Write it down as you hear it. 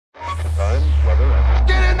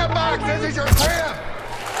relax. This is your crib.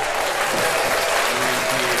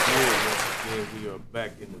 Yeah, we are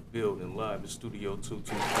back in the building, live in Studio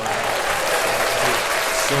 225.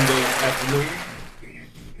 Sunday afternoon.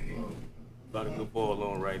 Got a good ball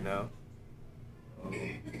on right now.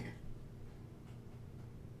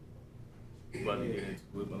 About to get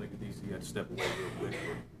into it. My nigga DC had to step away real quick.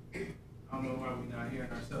 I don't know why we're not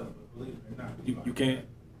hearing ourselves, but believe it or not. You can't?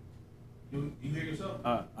 You hear yourself?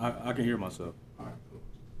 I can hear myself. All right, cool.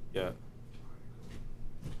 Yeah.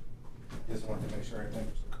 Just wanted to make sure everything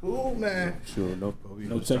was cool, man. Sure, no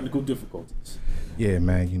technical difficulties. Yeah,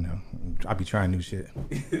 man, you know, I be trying new shit.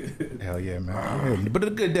 Hell yeah, man. Yeah, but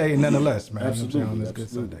it's a good day nonetheless, man. Absolutely. You know what I'm saying? On this good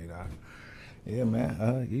Sunday, dog. Yeah,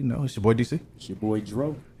 man. You know, it's your boy DC. It's your boy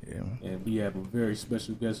Dro. Yeah, man. And we have a very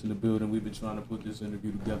special guest in the building. We've been trying to put this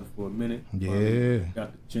interview together for a minute. Yeah.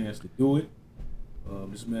 Got the chance to do it.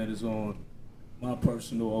 This man is on my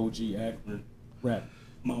personal OG Akron rap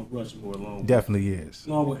Mount Rushmore along. Definitely is.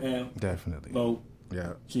 Along with Al. Definitely. Lo.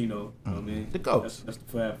 Yeah. Chino. I mean, The GOATs. That's the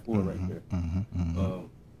Fab Four right there.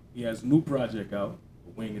 He has a new project out,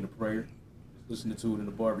 A Wing and a Prayer. Listening to it in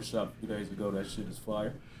the barbershop a few days ago. That shit is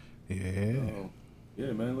fire. Yeah.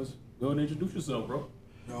 Yeah, man. Let's go ahead and introduce yourself, bro.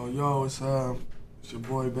 Yo, it's your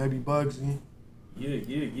boy Baby Bugsy. Yeah.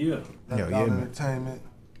 Left yeah, Out man. Entertainment.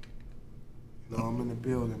 You know, I'm in the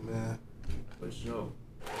building, man. For sure.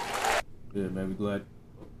 Yeah, man. We glad.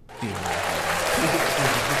 Yeah.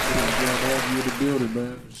 Glad to have you in the building,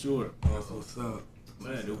 man. For sure. That's what's up.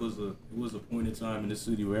 Man, it was a point in time in the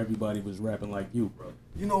city where everybody was rapping like you, bro.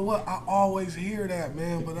 You know what? I always hear that,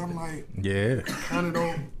 man, but I'm like, Yeah. kind of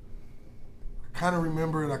don't. I kind of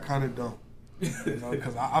remember it. I kind of don't. You know,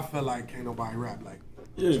 because I feel like can't nobody rap like me.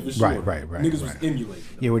 Yeah, for sure. Right. Niggas was emulating.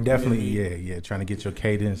 Yeah, we're definitely, You know what I mean? yeah, trying to get your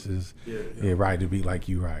cadences. Yeah. Right, to be like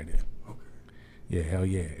you ride it. Okay. Yeah, hell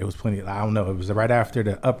yeah. It was plenty. I don't know. It was right after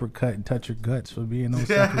the uppercut and touch your guts for being on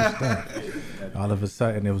sucker stuff. All of a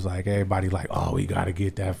sudden, it was like everybody like, oh, we got to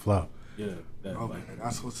get that flow. Yeah. That, Okay, like,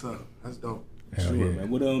 that's what's up. That's dope. Hell sure, yeah.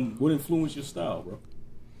 man. What influenced your style, bro?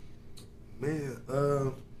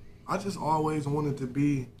 Man, I just always wanted to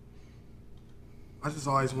be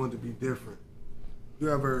different. You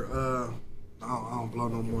ever, I don't blow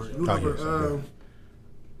no more. You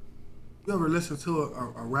ever listen to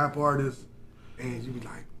a rap artist and you be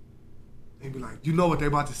like, you know what they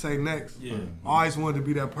about to say next? Yeah. I always wanted to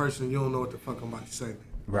be that person, you don't know what the fuck I'm about to say next.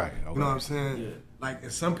 Right. Okay. You know what I'm saying? Yeah. Like,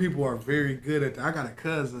 and some people are very good at that. I got a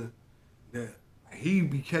cousin that he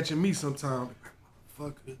be catching me sometimes.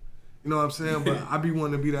 Like, motherfucker. You know what I'm saying? But I be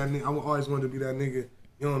wanting to be that nigga. I always wanted to be that nigga.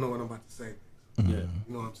 You don't know what I'm about to say next. Yeah.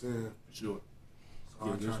 You know what I'm saying? For sure. So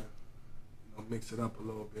I try to mix it up a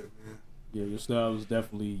little bit, man. Yeah, your style was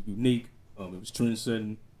definitely unique. It was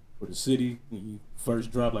trend-setting for the city. When you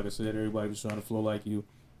first dropped, like I said, everybody was trying to flow like you.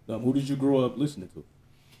 Who did you grow up listening to?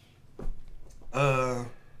 I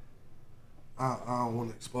don't want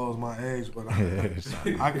to expose my age, but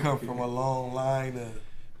I come from a long line of,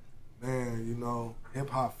 man, you know,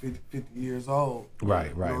 hip-hop 50 years old. Right.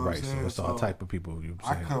 You know what I'm So saying? it's all So type of people. You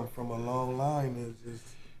I saying? come from a long line of just,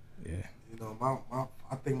 Yeah. you know,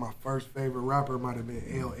 I think my first favorite rapper might have been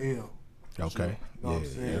LL. Okay. You know what I'm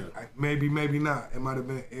saying? Maybe not. It might have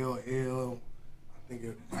been LL. I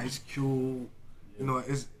think Ice Cube. You know,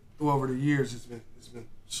 it's through over the years it's been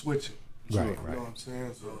switching. Right, You right. know what I'm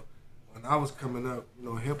saying? So when I was coming up, you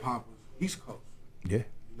know, hip hop was East Coast. Yeah.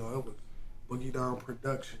 You know, it was Boogie Down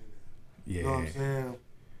Production. Yeah. You know what I'm saying?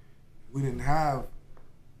 We didn't have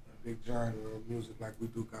a big genre of music like we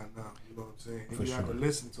do got now. You know what I'm saying? And For you had to sure.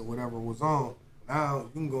 listen to whatever was on. Now you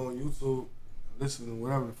can go on YouTube and listen to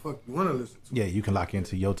whatever the fuck you want to listen to. Yeah, you can lock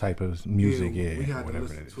into your type of music. Yeah. we had to whatever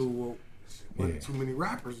listen that is. to wasn't Yeah. too many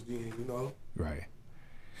rappers then, you know. Right.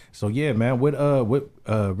 So yeah, man, what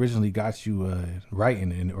originally got you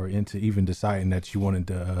writing or into even deciding that you wanted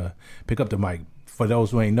to pick up the mic? For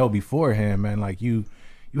those who ain't know beforehand, man, like you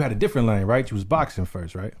had a different lane, right? You was boxing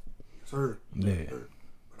first, right? Sir. Yeah. Sir.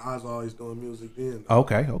 But I was always doing music then.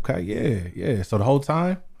 Okay, yeah. So the whole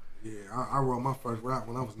time? Yeah, I wrote my first rap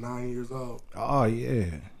when I was 9 years old. Oh yeah.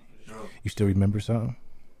 You still remember something?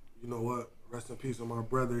 You know what? Rest in peace on my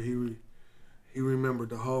brother. He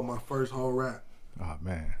remembered my first whole rap. Oh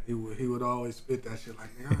man. He would always spit that shit like,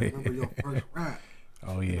 man, I remember your first rap.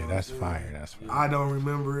 Oh yeah, You know that's what I'm fire. saying? That's fire. I don't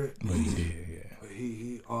remember it, But you did, yeah. but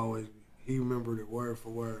he remembered it word for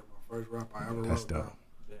word. My first rap I ever That's wrote dope.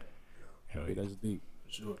 down. Hell yeah. That's deep,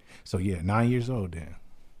 for sure. So yeah, 9 years old then.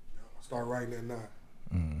 I started writing at 9.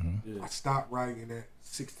 Mm-hmm. Yeah. I stopped writing at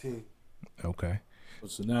 16. Okay.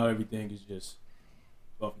 So now everything is just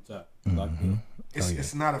off the top. Locked in. It's Oh, yeah.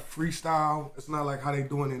 it's not a freestyle. It's not like how they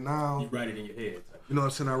doing it now. You write it in your head. Type. You know what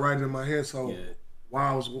I'm saying? I write it in my head. So Yeah.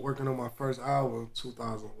 while I was working on my first album,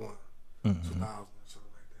 2001, Mm-hmm. 2000,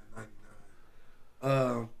 something like that,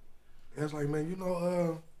 99. It was like, man, you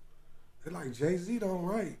know, they like Jay-Z don't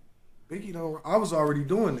write, Biggie don't write. I was already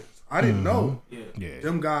doing this. I didn't know. Yeah. Yeah.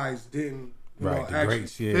 Them guys didn't, you know, The actually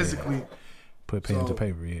greats, yeah. physically. Put pen to So,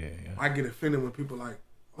 paper, yeah. I get offended when people like,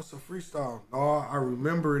 what's a freestyle? No, I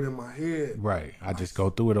remember it in my head. Right. I just go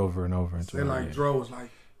through it over and over until Say like yeah. Dro was like,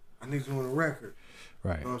 I need you on the record.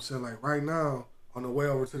 Right. You know what I'm saying? Like right now, on the way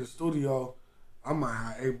over to the studio, I might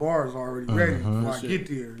have 8 bars already ready before I get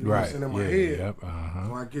there. You know what I'm Right. saying? In my Yeah. head. Yep.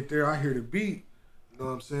 When I get there, I hear the beat. You know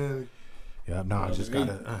what I'm saying? Yep. No, I just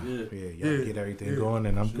gotta get everything going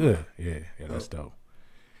and I'm good. Yeah. Yeah. That's dope.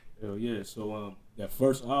 Hell yeah. So that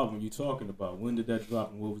first album you talking about, when did that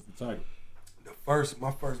drop and what was the title?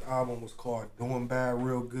 My first album was called Doing Bad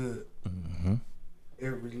Real Good. Mm-hmm. It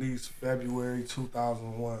released February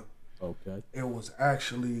 2001. Okay. It was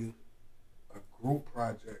actually a group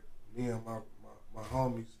project. Me and my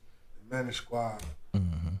homies, the Manic Squad.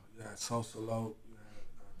 Mm-hmm. You had Sosa Low, you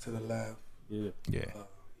had To the Left. Yeah. Yeah.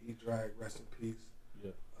 E-Drag, rest in peace.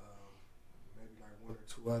 Yeah. Maybe like 1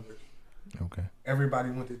 or 2 others. Okay. Everybody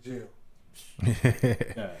went to jail.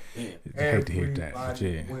 God damn. I hate to hear that, but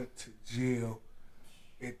Everybody yeah. went to jail.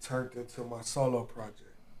 It turned into my solo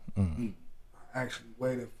project. Mm. I actually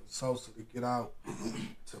waited for Sosa to get out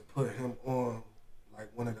to put him on like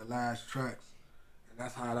one of the last tracks, and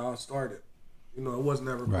that's how it all started. You know, it was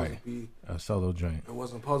never supposed to be a solo joint. It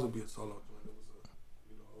wasn't supposed to be a solo joint. It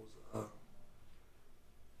was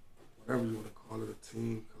whatever you want to call it, a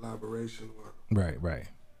team collaboration or Right. whatever.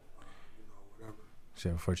 So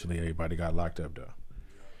unfortunately, everybody got locked up though.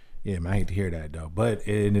 Yeah, man, I hate to hear that though, but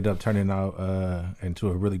it ended up turning out into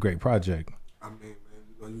a really great project. I mean, man,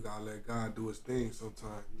 you know, you gotta let God do His thing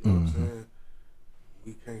sometimes. You know what I'm saying?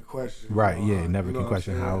 We can't question. Right? You know, Yeah, never you know can what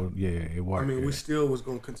question I'm how. saying? Yeah, it worked. I mean, yeah. we still was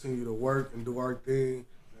gonna continue to work and do our thing.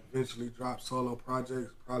 And eventually, drop solo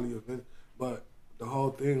projects, probably event. But the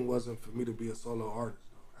whole thing wasn't for me to be a solo artist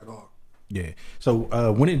though, at all. Yeah.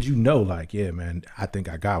 So when did you know? Like, yeah, man, I think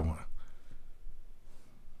I got one.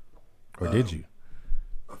 Or did you?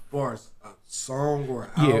 As far as a song or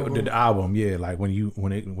album, Yeah, the album. Yeah, like when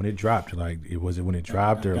it dropped. Like, was it when it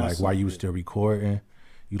dropped or like while you were still recording?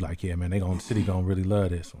 You like, yeah, man, City gonna really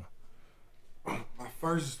love this one. My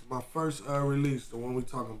first release, the one we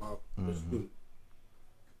talking about.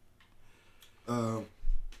 You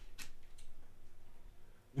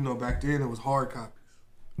know, back then it was hard copies.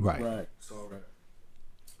 Right. So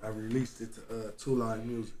I released it to Two Live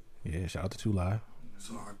Music. Yeah, shout out to Two Live.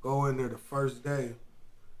 So I go in there the first day,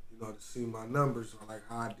 you know, to see my numbers or like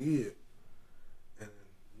how I did. And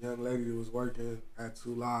the young lady that was working at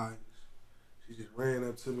Two Live, she just ran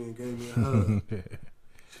up to me and gave me a hug.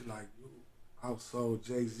 She like, you outsold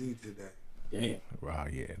Jay-Z today. Damn. Wow,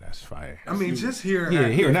 yeah, that's fire. I mean, just here.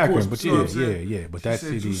 Here in Akron, but you know what I'm saying? yeah. But She that said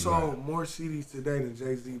CD, you sold more CDs today than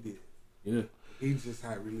Jay-Z did. Yeah. He just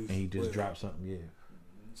had released. and he just with. dropped something, yeah.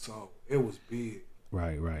 So it was big.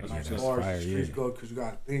 Right. Yeah, As that's far fire, as the yeah. streets go, because you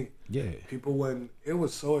got to think, Yeah. people wasn't. It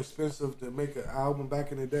was so expensive to make an album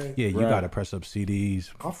back in the day. Yeah, you Right. gotta press up CDs,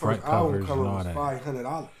 My front first album covers, cover and all was that.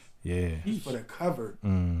 $500 Yeah. for the cover.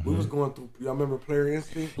 Mhm. We was going through. Y'all remember Player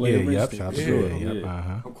Instinct? Player Yeah, yep. Instinct, Shout out to sure, Yep.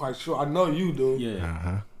 yeah. I'm quite sure. I know you do.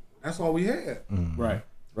 Yeah. That's all we had. Right.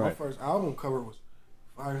 My Right. first album cover was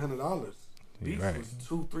 $500. Beats Right. was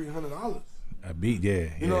 $200-$300. A beat,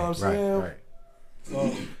 yeah. You know what I'm saying? Right.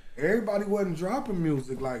 So everybody wasn't dropping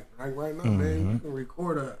music like right now, man. You can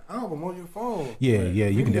record an album on your phone. Yeah,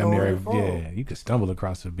 you can Video damn on near, your phone. you could stumble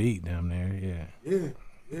across a beat damn there, yeah.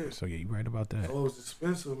 Yeah. So yeah, you right about that. So it was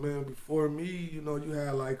expensive, man. Before me, you know, you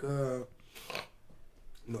had like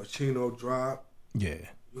Chino Drop. Yeah.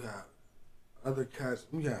 You had other cats.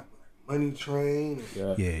 You had like Money Train. And,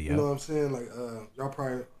 Yeah. Yeah. You know what I'm saying? Like y'all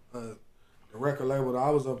probably the record label that I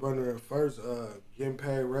was up under at first, Getting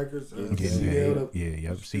Paid Records. Getting CDL paid.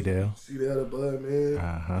 Yeah, C-Dale. CDL the Bud, man.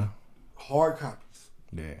 Uh-huh. Hard copies.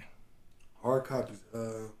 Yeah. Hard copies.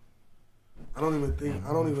 I don't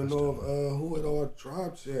even know of who it all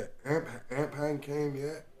dropped yet. Amp hadn't came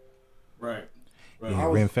yet. Right. Yeah,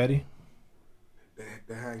 Ren Fetty.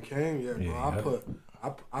 They hadn't came yet, bro. Yeah.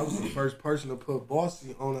 I was the first person to put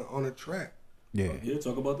Bugsy on a track. Yeah. Yeah,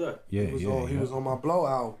 talk about that. Yeah, He was on my Blow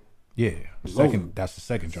album. Yeah. That's the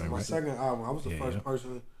second joint, My right? second album. I was the first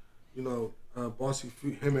person, you know, Bugsy,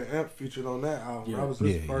 him and Amp featured on that album. Yeah. I was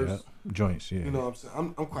his first. Joints, yeah. You know what I'm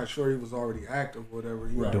saying? I'm quite sure he was already active or whatever.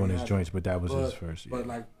 He Right. Doing already his had joints, it. but that was his first. Yeah. But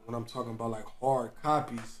like when I'm talking about like hard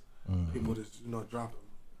copies, people just dropping.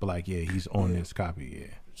 But like, yeah, he's on this copy,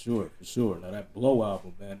 yeah. For sure. Now that Blow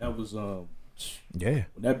album, man, that was Yeah.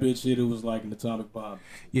 When that bitch hit, it was like an atomic bomb.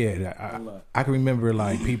 Yeah, I can remember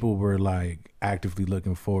like people were like actively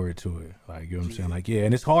looking forward to it. Like, you know what I'm saying? Like, yeah,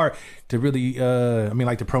 and it's hard to really I mean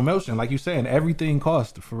like the promotion, like you saying, everything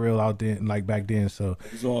cost for real out there like back then. So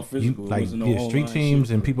It was all physical. like it wasn't no street online teams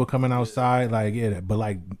shit, and bro. people coming outside, like but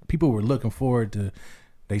like people were looking forward to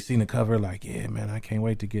they seen the cover, like, yeah, man, I can't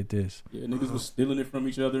wait to get this. Yeah, niggas was stealing it from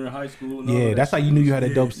each other in high school. And all Yeah, of that's how that you shit. knew you had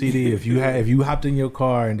a dope CD. If you hopped in your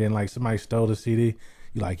car and then like somebody stole the CD,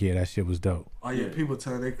 you like, yeah, that shit was dope. Oh yeah, people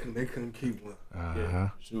tell me they couldn't keep one.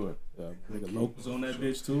 Yeah, sure. Nigga Loke was on that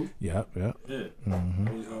bitch too. Yep. Yeah, it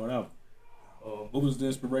was going out. What was the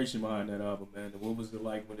inspiration behind that album, man? And what was it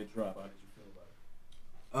like when it dropped? How did you feel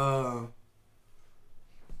about it?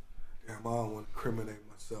 Damn, I don't want to incriminate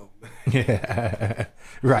myself, man. Yeah.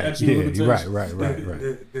 Right. Statute of Yeah. limitations.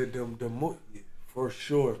 Right. The movie, for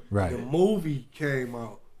sure. Right. The movie came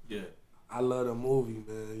out. Yeah. I love the movie,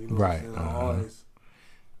 man. You know Right, what I'm saying?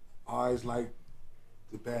 I always like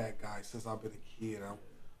the bad guy since I've been a kid.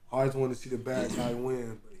 I always wanted to see the bad guy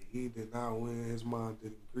win, but he did not win. His mom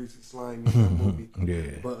did greasy slime in that movie.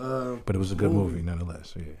 Yeah. But it was a good movie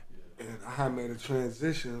nonetheless. Yeah. And I had made a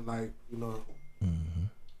transition, like, you know.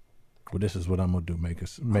 Well, this is what I'm gonna do. Make a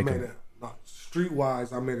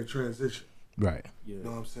Streetwise, I made a transition. right. Yeah. You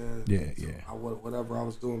know what I'm saying? Yeah, So yeah. Whatever I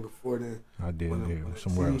was doing before then. I did. When Yeah, the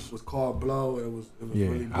somewhere team else. was called Blow. It was Yeah,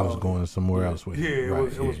 really Blow. I was going somewhere else with Yeah, it. it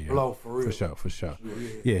Right, was Blow for real. For sure. Yeah.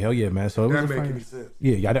 Yeah, hell yeah, man. So it That was a make fire- any sense?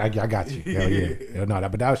 Yeah, I got you. Hell yeah. Hell no,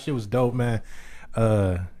 but that shit was dope, man.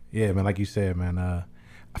 Yeah, man, like you said, man.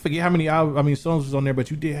 I forget how many songs was on there,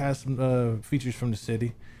 but you did have some features from the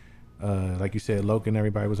city. Like you said, Loke and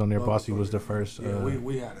everybody was on there. Bossy was the first. Yeah,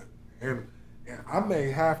 we had it, and I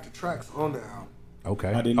made half the tracks on the album. Okay.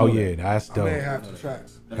 I didn't know yeah, that. that's I dope. made half the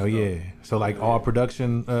tracks. Hell yeah. So like all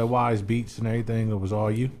production wise, beats and everything, it was all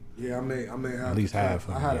you. Yeah, I made half. At least the half tracks.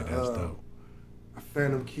 of I it. had Yeah, that's dope. a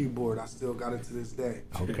Phantom keyboard. I still got it to this day.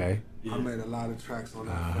 Okay. Yeah. I made a lot of tracks on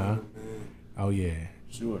that Uh-huh. Phantom, man. Oh yeah.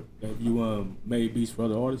 Sure. Have you made beats for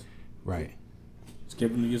other artists? Right. Just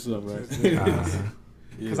kept them to yourself, right?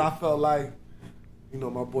 Because I felt like, you know,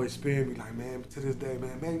 my boy Spin me like, man, to this day,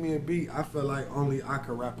 man, make me a beat. I felt like only I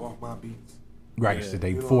could rap off my beats. Right. Yeah. So they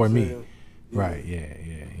You know for what I'm me. saying? Right.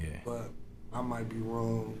 Yeah. But I might be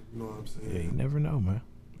wrong. You know what I'm saying? Yeah. You never know, man.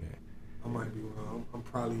 Yeah. I might be wrong. I'm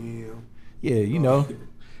probably am. Yeah. You know.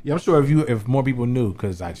 Yeah. I'm sure if more people knew,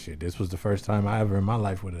 because this was the first time I ever in my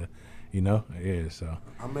life would have, you know. Yeah. So.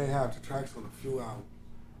 I may have the tracks on a few albums.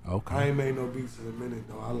 Okay. I ain't made no beats in a minute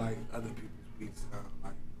though. I like other people's beats now.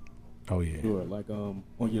 Like, Oh yeah. Sure. Like on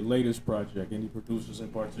your latest project, any producers in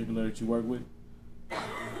particular that you work with?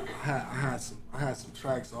 I had some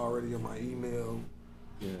tracks already in my email.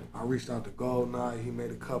 Yeah. I reached out to Gold Knight. He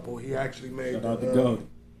made a couple. He actually made Shout out to Gold.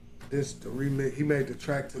 the remix. He made the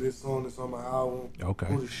track to this song that's on my album. Okay.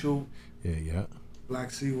 Who to Shoot. Yeah.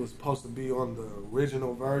 Black Sea was supposed to be on the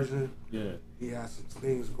original version. Yeah. He had some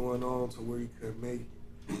things going on to where he couldn't make.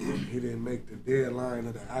 He didn't make the deadline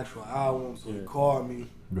of the actual album, so he Yeah. called me.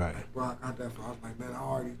 Right. Like, bro, I got that. I was like, man, I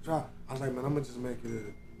already dropped. I was like, man, I'm gonna just make it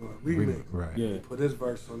a remix. Right. Yeah. Put this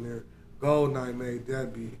verse on there. Gold Knight made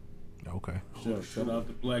that beat. Okay. Sure. Shout out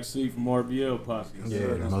to Black Sea from RBL Posse. Yes, Yeah.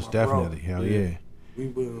 sir, that's Most my bro. definitely. Hell Yeah. yeah.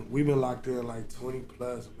 We've been locked in like 20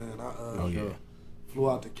 plus, man. Oh yeah. Flew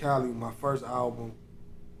out to Cali. My first album.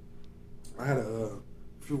 I had a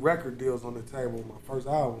few record deals on the table. My first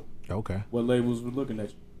album. Okay. What labels were looking at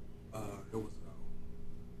you? It was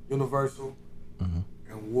Universal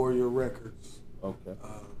and Warrior Records Okay.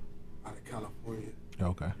 out of California.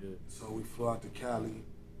 Okay. Yeah. So we flew out to Cali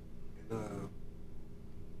and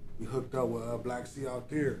we hooked up with Black Sea out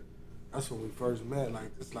there. That's when we first met.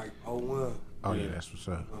 Like it's like 01. Oh yeah. Yeah. That's what's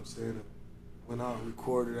up. You know what I'm saying? Went out and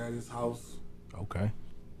recorded at his house. Okay.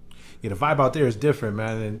 Yeah, the vibe out there is different,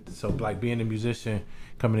 man. And so, like, being a musician,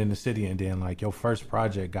 coming in the city, and then, like, your first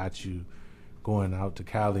project got you going out to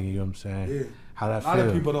Cali, you know what I'm saying? Yeah. How that A lot feel?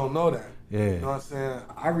 of people don't know that. Yeah. You know what I'm saying?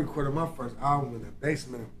 I recorded my first album in the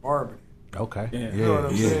basement in Barbany. Okay. Yeah. Yeah, You know what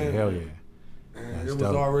I'm yeah, saying? hell yeah. And That's it was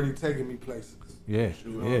dope. already taking me places. Yeah,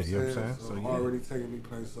 Sure. yeah, You you know what I'm saying? So, So, yeah. already taking me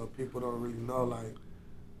places. So people don't really know, like, you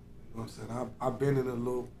know what I'm saying? I've been in a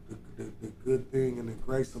little, the good thing and the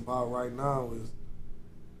grace about right now is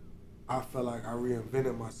I feel like I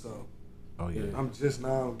reinvented myself. Oh, yeah. I'm just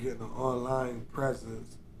now getting an online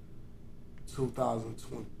presence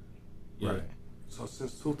 2020. Yeah. Right. So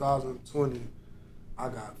since 2020, I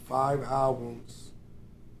got 5 albums,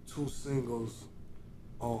 2 singles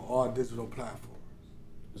on all digital platforms.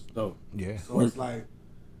 It's dope. Yeah. So it's like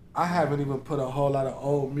I haven't even put a whole lot of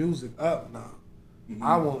old music up now.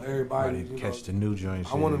 I want everybody Right, to catch the new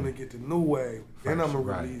joints. I want them to get the new wave. Then I'm gonna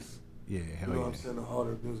Right. release. Yeah, You hell know what yeah. I'm saying? The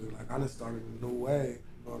older music. Like I done started a new wave.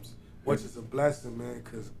 You know what I'm saying? Which is a blessing, man,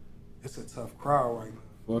 because it's a tough crowd right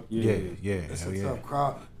now. Fuck Yeah, yeah. yeah, It's hell a yeah. tough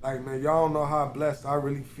crowd. Like, man, y'all don't know how blessed I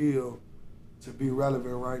really feel to be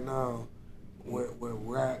relevant right now with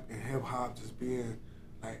rap and hip hop just being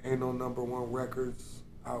like ain't no #1 records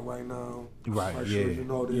out right now. Right, I'm yeah. sure you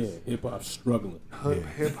know Yeah, this. hip hop struggling.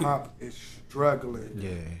 Hip hop is struggling. Yeah,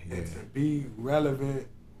 yeah. And to be relevant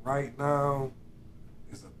right now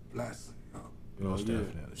is a blessing, yo. Most yeah,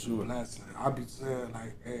 definitely. sure. Blessing. I be saying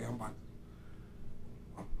like, hey, I'm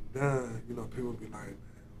done. You know, people be like, man,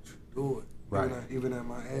 don't you do it? Right. Even at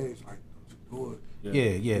my age, like, don't you do it?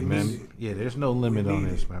 Yeah, We man. need it. Yeah, there's no limit We on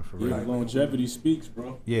need this, it. man, for Yeah, real. Like, longevity speaks,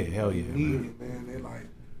 bro. Yeah, hell yeah, We need man. it, man. They like,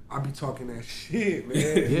 I be talking that shit, man.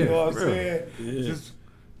 Yeah, You know what I'm for real. saying? Yeah. Just,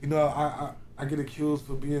 you know, I get accused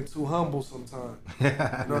for being too humble sometimes. You know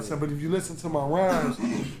what I'm saying? But if you listen to my rhymes,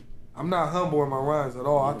 I'm not humble in my rhymes at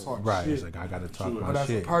all. I talk Right, shit. it's like I gotta talk Sure. my But as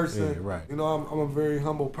shit. a person, Yeah, right. you know, I'm a very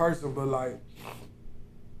humble person, but like,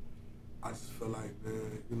 I just feel like,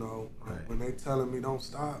 man, you know, Right. when they telling me don't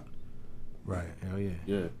stop, Right, hell yeah.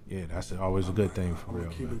 Yeah. Yeah, that's always a good thing for I'm real,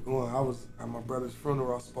 gonna keep man. it going. I was at my brother's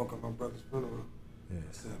funeral. I spoke at my brother's funeral. Yeah.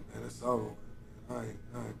 I said, man, it's over. Man.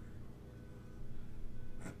 I ain't.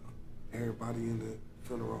 And everybody in the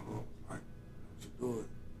funeral home was like, don't you do it.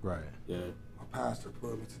 Right. Yeah. My pastor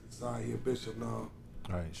put me to the side. He a bishop now.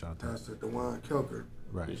 All right, shout out to Pastor DeJuan Kilker.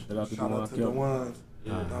 Right. Shout out to Shout out to Dewan DeJuan,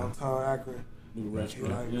 Yeah. downtown Akron. New He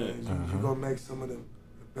restaurant. like, Yeah. man, you gonna make some of the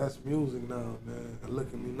best music now, man. And look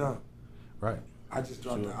at me now. Right. I just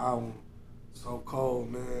dropped Sure. the album, So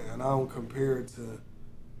Cold, man, and I don't compare it to.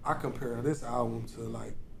 I compare this album to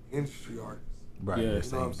like industry artists. Right. Yeah. the You know what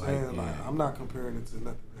same I'm saying? bite, Like yeah. I'm not comparing it to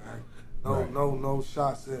nothing. Like, Right. no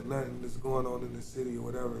shots at nothing that's going on in the city or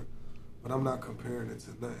whatever. But I'm not comparing it to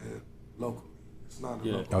nothing locally. It's not a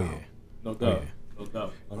Yeah. local Oh album. yeah. No Oh, doubt. yeah. No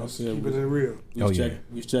doubt. Like I I'm said, keeping it real. we was, Oh, yeah.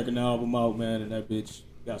 we was checking the album out, man, and that bitch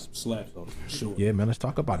got some slaps on it, for sure. Yeah, man. Let's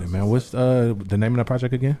talk about it, man. What's the name of the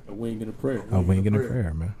project again? A wing and a prayer. Oh, Wing and a Prayer.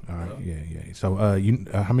 Prayer, man. All right. Yeah, yeah. So, you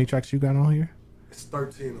how many tracks you got on here? It's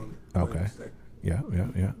 13 on it. Okay. Yeah.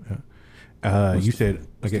 What's You the- said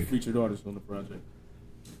what's okay. the featured artist on the project?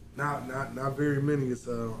 Not very many. It's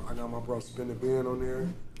I got my bro Spin the Ben on there.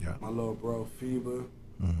 Yeah. My little bro FIBA.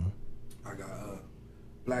 Mhm. I got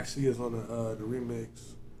Black Sea is on the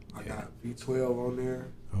remix. I got V12 on there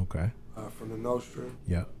Okay. from the Nostra.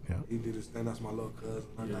 Yeah. Yeah. He did his thing. That's my little cousin.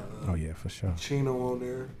 I got Oh yeah, for sure. Chino on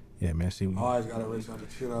there. Yeah, man. See, I always gotta reach out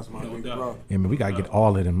to Chino. That's my No big doubt. bro. yeah, man. We gotta get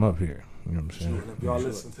all of them up here. You know what I'm saying? And if y'all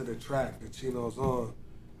listen to the track that Chino's on,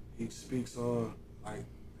 he speaks on like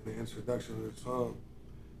in the introduction of the song.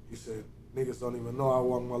 He said, "Niggas don't even know I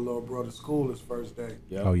walked my little bro to school his first day."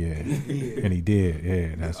 Yeah. Oh yeah, did. and he did.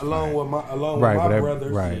 Yeah, that's along fine. with my Right, with my but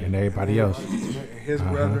brothers, right, and everybody else. And his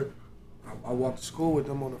Uh-huh. brother. I walked to school with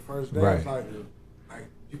them on the first day. Right. It's like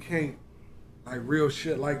you can't like real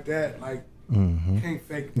shit like that. Like Mm-hmm. you can't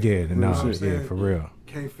fake that. Yeah, You the know no what I'm shit. Yeah, saying? for real.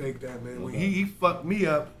 Can't fake that, man. When he fucked me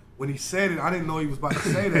up when he said it, I didn't know he was about to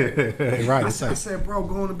say that. Right. I It's like, said, bro,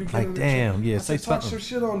 go on the beginning. like, of the damn, shit. yeah, I say said, talk something. some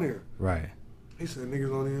shit on there. right. He said, niggas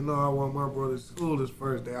don't even know I want my brother to school this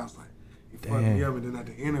first day. I was like, he fucked Damn. me up. And then at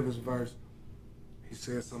the end of his verse, he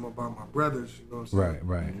said something about my brothers, you know what I'm saying?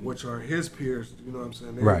 Right. Which are his peers, you know what I'm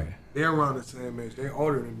saying? Right. They're around the same age. They're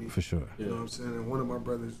older than me. For sure. You know what I'm saying? And one of my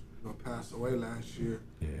brothers, passed away last year.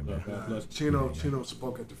 Yeah, man. God bless. Chino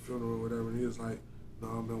spoke at the funeral or whatever, and he was like,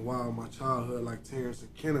 I've been wild my childhood like Terrence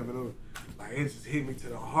and Kenneth, and it was like it just hit me to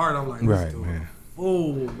the heart. I'm like, Right, this dude man. a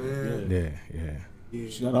fool, man. Yeah. Yeah.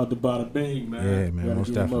 Shout out to Bada Bing, man. Yeah, man. Gotta Most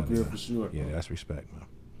get him up definitely. here man. for sure. Yeah, that's respect,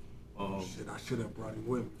 man. Shit, I should have brought him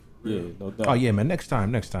with me. Yeah, no doubt. Oh yeah, man. Next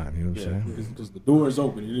time. You know what I'm Yeah, saying? because the door is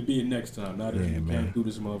open. It'll be next time. Not if Yeah, you man. can't do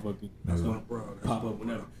this motherfucker. It's No. gonna Bro, that's pop my up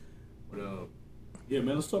whenever. bro. But yeah,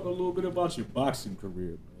 man. Let's talk a little bit about your boxing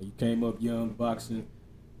career. Man. You came up young boxing.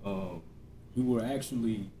 You were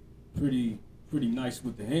actually pretty nice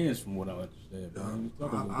with the hands, from what I understand. Man.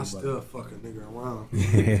 Talk a little I bit still about fuck a nigga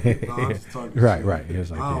around. No, I'm just talking Right, shit. right. It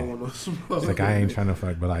was like, I don't yeah. want no smoke. It's like I ain't trying to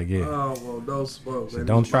fuck, but like, I yeah. don't want no smoke, So man.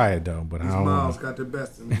 don't These try it though. But I These don't. miles Want got the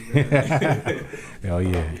best of me, man. Hell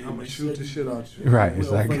yeah. I'm gonna shoot the shit out you. Right. It's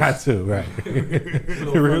Well, like got to. Right. it.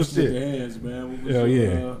 Real First with the shit. hands, man. What was Hell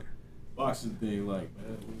your, yeah. boxing thing like,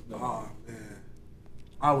 man? Oh man,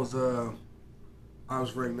 I was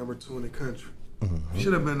ranked number 2 in the country.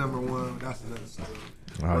 Should have been number 1. That's another story.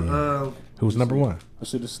 Oh, yeah. Who's number 1? I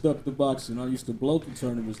should have stuck to boxing. I used to blow through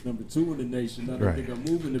tournaments, number 2 in the nation. I don't Right. think I'm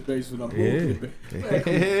moving the base when I'm Yeah. moving the base.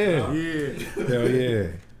 Yeah. Yeah. Hell yeah.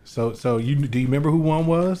 So you do you remember who one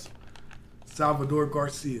was? Salvador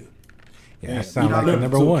Garcia. Yeah, that sound like a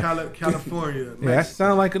number one. California. Yeah, that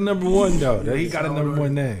sound like a number one though. Yeah, He got a number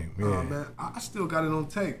one name. Yeah. Oh man, I still got it on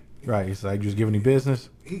tape. Right. It's like just giving him business.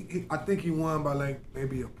 I think he won by like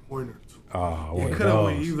maybe a point or two. Oh, It one of could have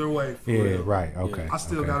went those. either way. For Yeah. real. Right. Okay. I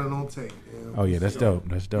still okay. got it on tape. Man. Oh yeah, that's dope.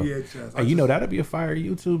 That's dope. VHS. Hey, you know that'll be a fire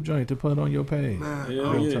YouTube joint to put on your page. Man,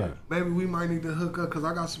 Hell Real yeah. talk. maybe we might need to hook up because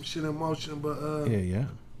I got some shit in motion. But Yeah.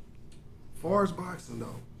 far as boxing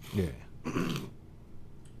though, Yeah.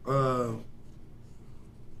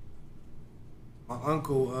 my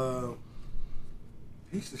uncle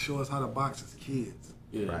he used to show us how to box as kids.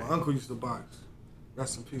 Yeah. Right. My uncle used to box.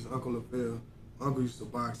 Rest in peace, Uncle LaVille. My uncle used to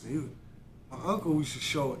box. And my uncle used to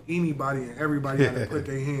show anybody and everybody how to put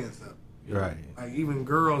their hands up. Right. Like even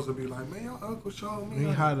girls would be like, "Man, your uncle showed me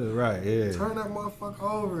How to right? Yeah. turn that motherfucker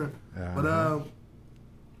over." Uh-huh. But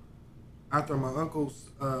after my uncle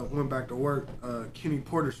went back to work, Kenny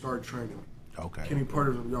Porter started training me. Okay. Kenny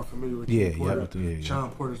Porter, y'all familiar with Yeah, Kenny Porter? yeah.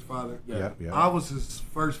 Sean Porter's father. Yep. I was his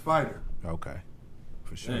first fighter. Okay.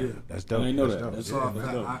 For sure. Yeah. That's dope. I didn't know That's that. dope. That's So Yeah,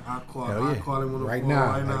 that's dope. I call Hell yeah. him on the Right phone now.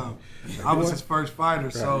 right now. I was his first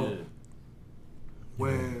fighter, so Yeah.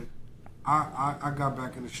 when I got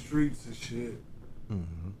back in the streets and shit,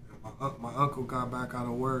 Mm-hmm. and my uncle got back out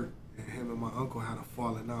of work, and him and my uncle had a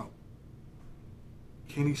falling out.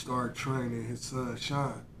 Kenny started training his son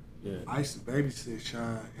Sean. Yeah. I used to babysit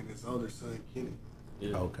Sean and his older son Kenny.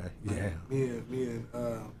 Yeah. Okay. Yeah. Me and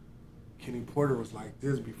Kenny Porter was like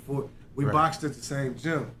this before. We Right. boxed at the same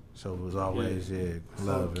gym. So it was always So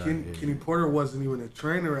love. Kenny Porter wasn't even a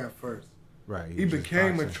trainer at first. Right. He was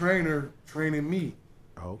became just a boxing. trainer training me.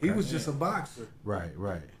 Okay. He was just a boxer. Right.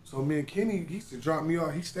 Right. So me and Kenny, he used to drop me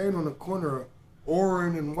off. He stayed on the corner of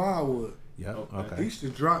Oren and Wildwood. Yep. Okay. Okay. He used to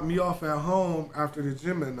drop me off at home after the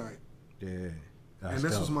gym at night. Yeah. And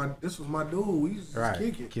this was my dude. We used to just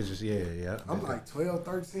kick it. Kids just yeah. I'm like 12,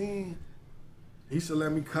 13. He used to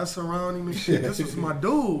let me cuss around him and shit. This was my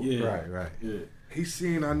dude. Yeah. Right. Yeah. He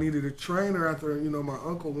seen I needed a trainer after, my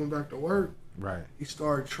uncle went back to work. Right. He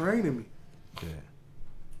started training me. Yeah.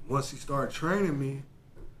 Once he started training me,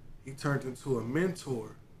 he turned into a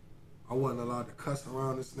mentor. I wasn't allowed to cuss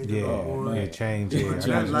around this nigga Yeah. no more. Yeah. Change. Yeah, Yeah. change.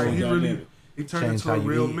 change. Like he really, Dynamic. he turned Change into how a you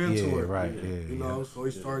real eat. mentor. Yeah. Right. Yeah. Yeah. You know, so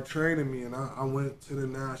he started training me, and I went to the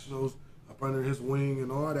nationals up under his wing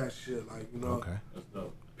and all that shit. Like, Okay. That's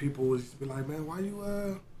dope. people would just be like, "Man, why you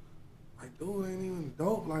like dude ain't even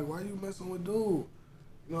dope? Like, why you messing with dude?"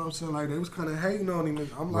 You know what I'm saying? Like they was kind of hating on him.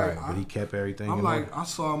 I'm like, Right. But he kept everything. I'm in like, order. I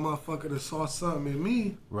saw a motherfucker that saw something in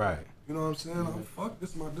me. Right. You know what I'm saying? I'm fuck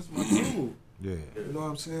this my dude. Yeah. You know what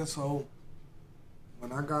I'm saying? So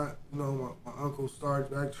when I got, my uncle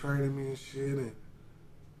started back training me and shit, and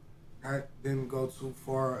that didn't go too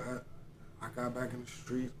far. I got back in the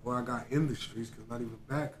streets, or I got in the streets, because not even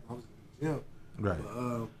back, 'cause I was in the gym. Right.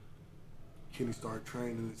 But Kenny started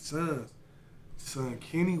training his sons. His son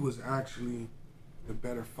Kenny was actually the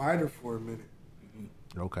better fighter for a minute.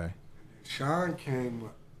 Okay. And then Sean came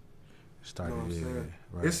up. Started. You know what I'm Yeah. saying?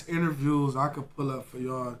 Right. It's interviews I could pull up for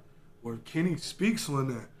y'all where Kenny speaks on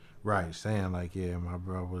that. Right. Saying like, yeah, my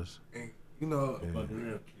bro was. And,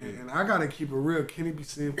 Yeah. and I gotta keep it real. Kenny he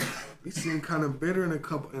seemed kind of bitter in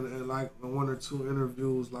in like one or two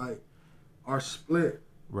interviews, like our split.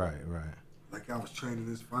 Right. Right. Like I was training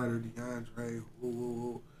this fighter, DeAndre,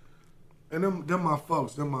 woo. And them my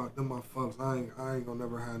folks, them my folks. I ain't gonna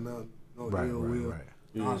never have no Right. ill Right. will. Right.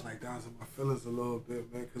 Yeah. I was like down in my feelings a little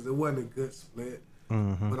bit, man, because it wasn't a good split.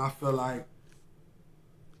 Mm-hmm. But I feel like,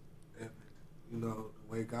 if, the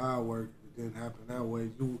way God worked, it didn't happen that way.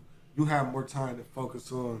 You have more time to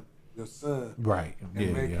focus on your son. Right. And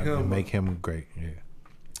Yeah. make Yeah. him- And make him great. Yeah.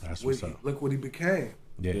 That's what's up. Look what he became.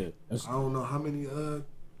 Yeah. Yeah. That's, I don't know how many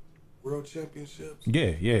world championships.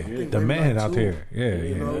 Yeah. Yeah. think The maybe man like out two. there. Yeah.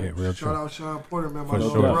 You know, Yeah. Real shout true. out Sean Porter, man, my For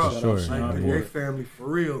little sure. bro. For sure. Shout out Like, Yeah. they family for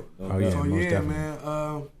real. Oh yeah. So Most yeah, definitely.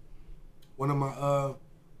 man. One of my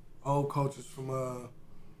old coaches from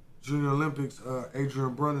Junior Olympics,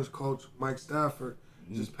 Adrian Brunner's coach, Mike Stafford,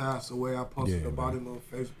 just passed away. I posted Yeah, about man. him on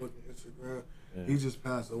Facebook and Instagram. Yeah. He just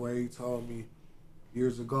passed away. He told me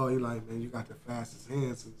years ago, he like, man, you got the fastest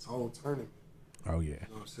hands in this whole tournament. Oh yeah. You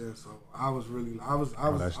know what I'm saying? So I was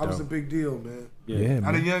that's I was a dope. big deal, man. Yeah. Yeah. At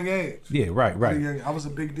a Man. young age. Yeah. Right. At a Right. young, I was a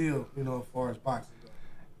big deal, as far as boxing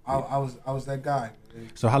goes. I was that guy. Man.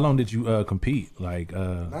 So how long did you compete? Like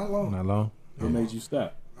Not long. Not long. What made you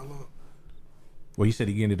stop? I love, Well, you said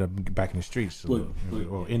he ended up back in the streets, But-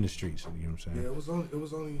 or in the streets. You know what I'm yeah, saying? it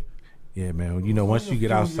was only Yeah, man. was Once only you a get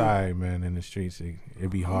few outside, man, in the streets, it'd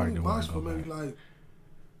be I hard only to want boxed to for go maybe back.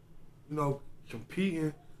 like,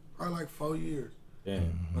 competing probably like 4 years.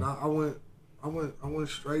 Damn. But I went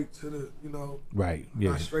straight to the, you know, Right.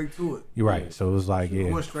 Yeah. got straight to it. You're right. So it was like, I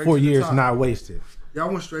went straight 4 to the years top. not wasted. Yeah, I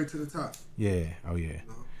went straight to the top. Yeah. Oh yeah. You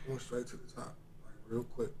know, I went straight to the top, like real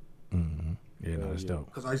quick. Mm-hmm. Yeah. No, that's yeah. dope.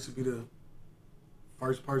 Because I used to be the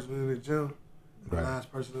first person in the gym, and the Right.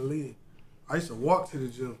 last person to leave. I used to walk to the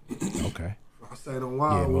gym. Okay. I stayed on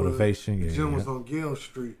Wildwood. Yeah. Motivation. The Yeah. gym yeah. was on Gill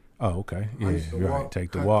Street. Oh, okay. I Yeah. used to You're walk, right.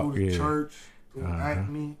 Take the cut walk. through the Yeah. church, through Uh-huh.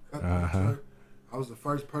 Acme, cut through Uh-huh. the church. I was the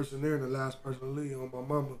first person there and the last person to leave on my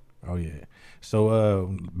mama. Oh yeah.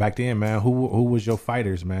 So back then, man, who was your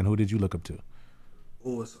fighters, man? Who did you look up to?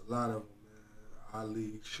 Oh, it's a lot of them, man.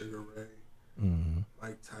 Ali, Sugar Ray, Mm-hmm.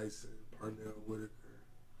 Mike Tyson, Parnell Whitaker.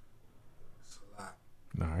 It's a lot.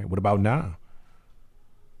 All right. What about now?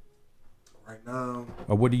 Right now,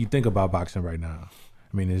 Or what do you think about boxing right now?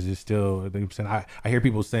 I mean, is it still? I hear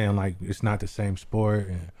people saying like it's not the same sport,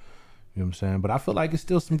 and you know what I'm saying. But I feel like it's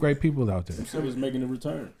still some great people out there. So it's making a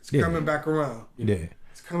return. it's Yeah. coming back around. Yeah.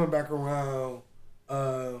 It's coming back around.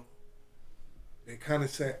 They kind of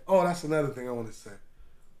say, oh, that's another thing I want to say.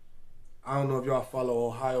 I don't know if y'all follow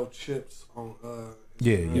Ohio Chips on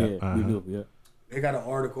Yeah. Instagram. Yeah. We Uh-huh. do. Yeah. They got an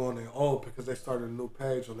article on their old because they started a new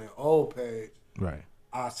page on their old page. Right.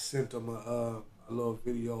 I sent them a little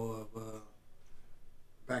video of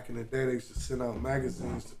back in the day they used to send out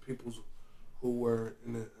magazines to people who were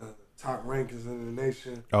in the top rankings in the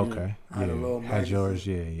nation. Okay. I had a little Yeah. Had yours.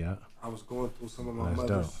 magazine. Yeah. Yeah. I was going through some of my That's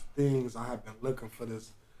mother's dope. things. I had been looking for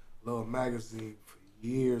this little magazine for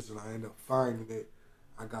years, and I ended up finding it.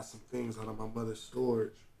 I got some things out of my mother's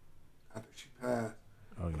storage after she passed,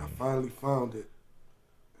 Oh and yeah. I finally found it.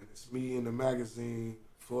 And it's me in the magazine.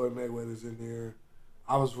 Floyd Mayweather's in there.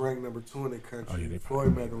 I was ranked number 2 in the country. Oh, yeah, they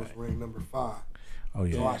Floyd probably Mayweather was ranked number 5. Oh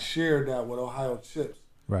yeah. So I shared that with Ohio Chips.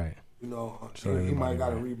 Right. You know, So he might everybody got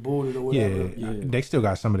to right. reboot it or Yeah, whatever. Yeah. they still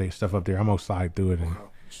got some of their stuff up there. I'm gonna slide through it. And,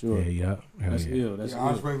 Sure. Yeah. Hell That's yeah. ill. That's I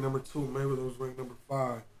was ill. ranked number 2. Mayweather was ranked number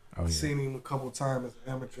 5. Oh, yeah. Seen him a couple times as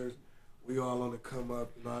amateurs. We all on the come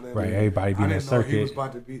up. You know what I mean? Right, everybody be I in didn't that know he was circuit.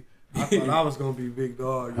 about to be. I thought I was gonna be big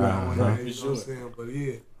dog. You know, Uh-huh. one day, For you know what I'm saying? But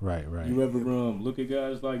yeah, Right. You ever look at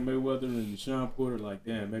guys like Mayweather and Sean Porter like,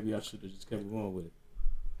 damn, maybe I should have just kept going with it.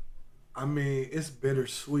 I mean, it's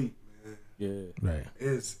bittersweet, man. Yeah. Right.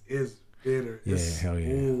 It's bitter. Yeah, It's, hell yeah.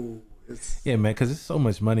 Ooh, it's Yeah, man, because it's so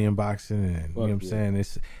much money in boxing, and you know what I'm yeah. saying.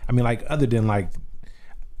 It's, I mean, like other than like,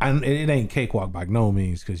 it ain't cakewalk by no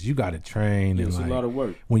means, because you got to train and It's like a lot of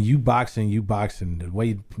work. when you boxing the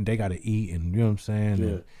way they got to eat, and you know what I'm saying. Yeah.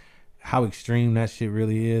 And how extreme that shit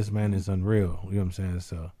really is, man, is unreal. You know what I'm saying?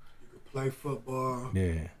 So you can play football, yeah,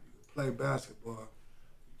 you can play basketball,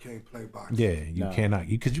 you can't play boxing. yeah, you Nah. cannot,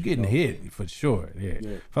 because you getting hit for sure. Yeah.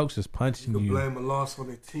 Yeah. Folks just punching You can you. blame a loss on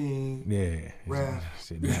the team. Yeah, Ref.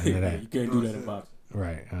 shit, none of Yeah, that. you can't do that in boxing.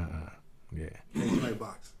 Right? Yeah. You can't play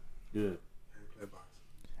boxing. Yeah. You can't play boxing.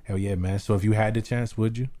 Hell yeah, man. So if you had the chance,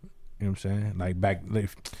 would you? You know what I'm saying? Like back, like,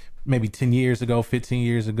 maybe 10 years ago, 15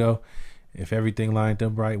 years ago, if everything lined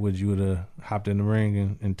up right, would you have hopped in the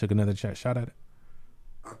ring and took another shot at it?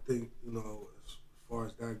 I think, you know, as far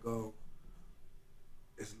as that goes,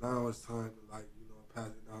 it's time to, like, you know, pass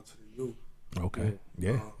it down to the youth. Okay.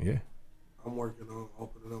 Yeah. Yeah. I'm working on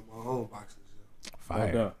opening up my own boxing gym.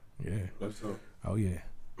 Fire. doubt. Yeah. That's dope. Oh yeah.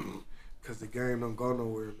 Because the game don't go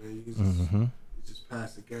nowhere, man. You just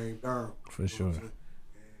pass the game down. For You know sure. what I'm saying?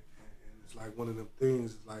 And it's like one of them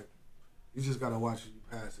things, it's like, you just got to watch it, you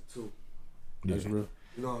pass it too. That's Yeah. real.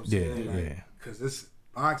 You know what I'm Yeah, saying? Like, yeah. Because this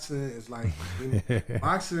boxing is like,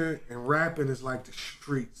 boxing and rapping is like the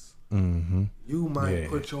streets. Mm-hmm. You might Yeah.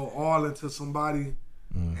 put your all into somebody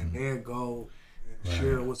and then go and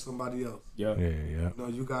share it with somebody else. Yeah. Yeah. Yeah. You know,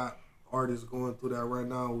 you got artists going through that right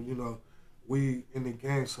now. You know, we in the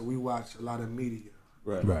game, so we watch a lot of media.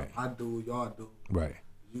 Right. Right. I do, y'all do. Right.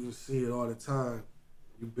 You can see it all the time.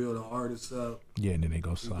 You build an artist up, Yeah, and then they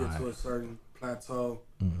go you get slide. to a certain plateau.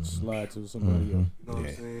 Slide to somebody else. You know what Yeah.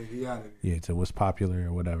 I'm saying? He out of there. Yeah, to what's popular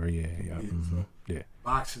or whatever. Yeah. Yeah. Yeah, Mhm. so- Yeah.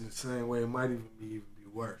 Boxing the same way. It might even be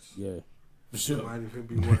worse. Yeah. For It sure. might even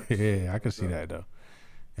be worse. Yeah. I can see that though.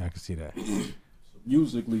 Yeah, I can see that.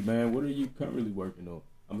 Musically, man, what are you currently working on?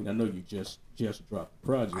 I mean, I know you just dropped the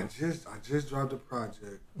project. I just dropped a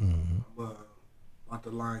project. Mm-hmm. I'm about to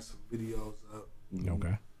line some videos up. Okay. You know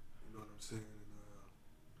what I'm saying?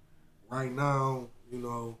 And, right now, you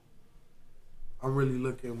know, I'm really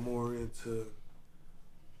looking more into,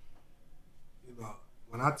 you know,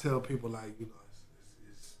 when I tell people like, you know,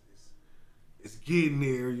 it's getting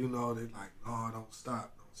there, you know, they're like, no, don't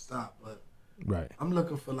stop. But Right. I'm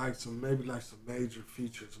looking for like some major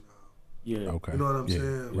features now. Yeah. Okay. You know what I'm Yeah,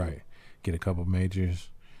 saying? Right. Get a couple majors.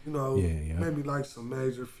 you know, Yeah. maybe like some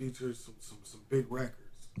major features, some big records.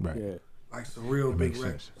 Right. Yeah. Like some real That big makes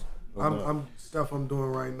records. sense. I'm stuff I'm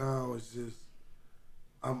doing right now is just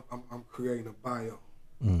I'm creating a bio.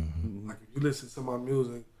 Mm-hmm. Like if you listen to my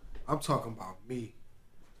music, I'm talking about me.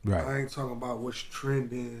 Right. I ain't talking about what's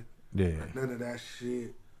trending. Yeah. None of that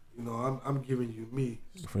shit. You know, I'm giving you me.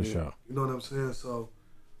 For sure. You know what I'm saying? So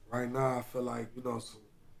right now I feel like, you know, some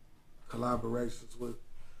collaborations with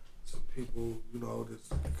some people, you know, that's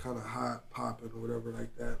kind of hot, popping or whatever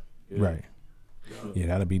like that. Yeah. Right. Yeah,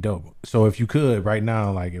 that'd be dope. So if you could right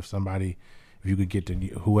now, like if you could get to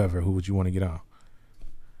whoever, who would you want to get on?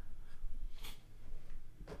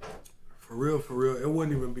 For real, it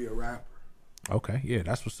wouldn't even be a rapper. Okay, yeah,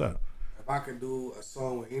 that's what's up. If I could do a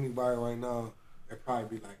song with anybody right now, it'd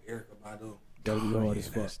probably be like Erica Badu. That'd be hard as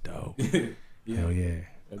fuck. That's dope. Yeah. Hell yeah.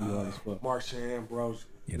 That'd be hard as fuck. Marsha Ambrose.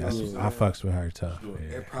 Yeah, that's you know I what I'm saying? fucks with her tough. Sure.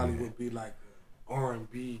 Yeah, It probably yeah. would be like an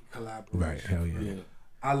R&B collaboration. Right, hell yeah. Yeah.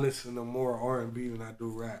 I listen to more R&B than I do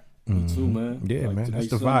rap. Me too, man. Yeah, man, today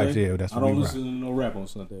that's the Sunday, vibes. Yeah, that's I what we don't rock. listen to no rap on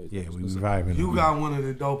Sundays. Yeah, That's we what's up. vibing. You got one of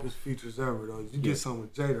the dopest features ever, though. You did something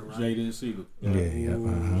with Jada, right? Jada and Seagull.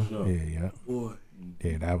 Yeah. Sure. Yeah. Boy,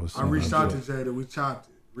 Yeah, that was. I reached something. out to Jada. We chopped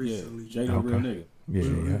it recently. Yeah, Jada, real nigga.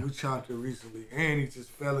 Yeah. We chopped it recently. And he just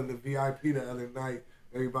fell in the VIP the other night.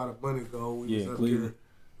 Maybe about a month ago. We was up Cleveland. here.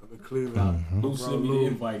 Up in Cleveland. Lou sent me the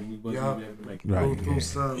invite and we wasn't Yup. even able to make it. Right. Go through yeah.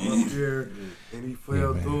 something up there. And he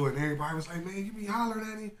fell man. through. And everybody was like, man, you be hollering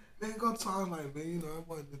at him. Man, go talk. I was like, man, you know,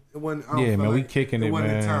 it wasn't I don't Yeah, feel man, we like kicking it, wasn't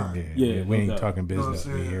the man. time. Yeah, we ain't no doubt. talking You know what I'm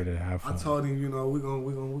business. We saying? here to have I fun. told him, you know, we're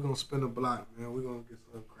gonna spin a block, man. We're gonna get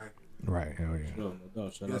something cracking. Right, hell yeah. Sure, no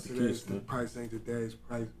doubt. Shout out to Yesterday's Kiss, the man. price ain't today's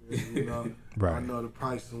price, man. You know, Right. I know the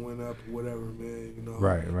price went up or whatever, man. You know,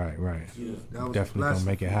 Right. That was Definitely a gonna blessing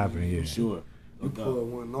make it for happen. me. Yeah. Sure. No You doubt.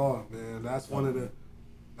 pulled one off, man. That's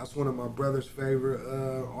one of my brother's favorite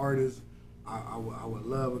artists. I would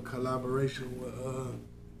love a collaboration with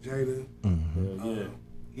Jada, Mm-hmm.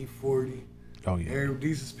 Yeah. E40. Oh yeah.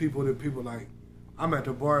 These is people that people like. I'm at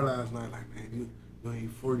the bar last night, like, man, you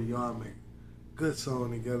and E40, y'all make a good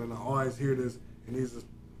song together, and I always hear this. And these are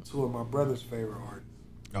two of my brother's favorite artists.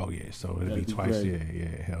 Oh yeah. So it'll That'd be be twice. crazy.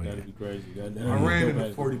 Yeah. Hell yeah. That'd be crazy. I ran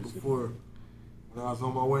into 40 before. When I was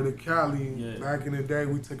on my way to Cali, Yeah. back in the day,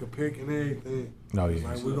 we took a pic and everything. Oh It's yeah.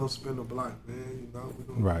 like, we're going to spin the block, man. You know,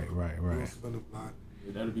 we're Right. We're going to spin the block.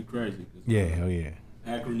 Yeah, that'd be crazy. 'Cause, Yeah. Hell yeah.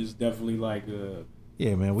 Akron is definitely like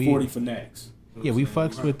Yeah, man. 40 fanatics. You know Yeah, what we I'm saying?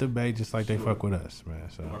 fucks with the Bay just like they Sure. fuck with us, man.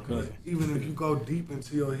 So Our yeah. cousins. Even if you go deep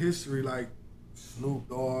into your history, like Snoop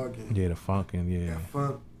Dogg and Yeah, the funk and yeah. that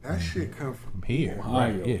funk, that shit come from Here.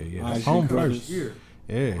 Ohio. Right. Yeah. That's Ohio home brothers. first. here.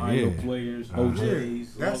 Yeah. Ohio Yeah. players, Uh-huh.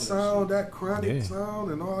 OJs. all That sound, that chronic Yeah.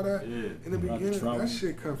 sound and all that, Yeah. in the Rock beginning, Trouble. that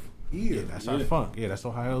shit come from Yeah, here. that's Yeah. our funk. Yeah, that's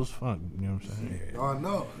Ohio's funk. You know what I'm saying? Yeah. Y'all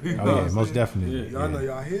know. You know Oh what yeah, I'm most saying? definitely. Yeah. Y'all know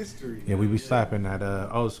y'all history. Yeah, we be slapping that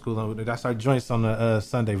old school. That's our joints on the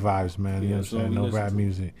Sunday vibes, man. You Yeah, know what I'm so saying? we No listen rap to.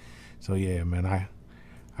 music. So yeah, man,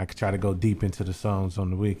 I could try to go deep into the songs on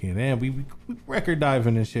the weekend. And we record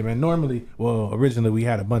diving and shit, man. Normally, well, originally we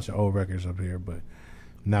had a bunch of old records up here, but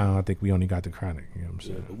now I think we only got the Chronic. You know what I'm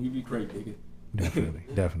Yeah, saying? but we be great, nigga. Definitely,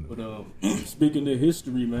 definitely. But speaking of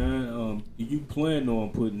history, man, do you plan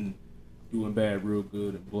on doing bad real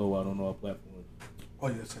good and blow out on all platforms? Oh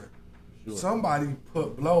yes, sir. Sure. Somebody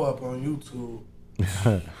put blow up on YouTube,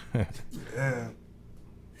 and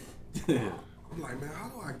I'm like, man, how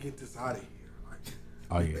do I get this out of here? Like,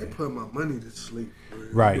 Oh yeah. they put my money to sleep. For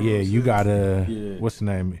real. Right, You know yeah, what I'm you saying? gotta, Yeah. what's the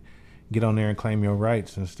name? Get on there and claim your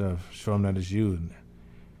rights and stuff. Show them that it's you.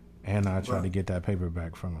 And I try Right. to get that paper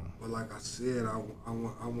back from them. But like I said, I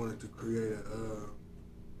wanted to create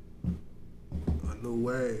a new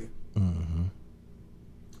way, Mm-hmm.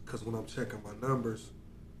 because when I'm checking my numbers,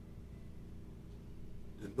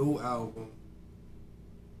 the new album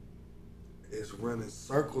is running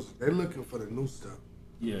circles. They're looking for the new stuff.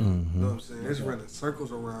 Yeah. You know Mm-hmm. what I'm saying? It's running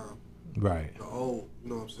circles around Right. the old. You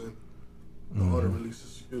know what I'm saying? The older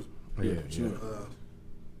releases. Excuse me. Yeah, sure.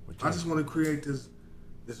 I just want to create this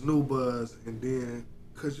new buzz, and then,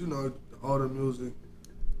 cause you know the older music,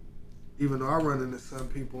 even though I run into some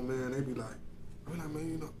people, man, they be like, man,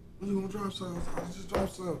 you know, when you gonna drop something? I just drop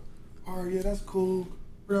something. All right, yeah, that's cool.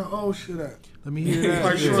 Where that old shit at? Let me hear I'm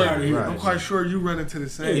quite that. sure. Right. I'm quite sure you run into the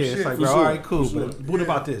same Yeah, shit. it's like, for bro, sure, all right, cool. for sure. But what Yeah.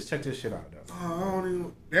 about this? Check this shit out, though.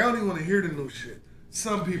 They don't even want to hear the new shit.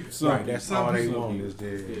 Some people. Right, that's some all they people- want is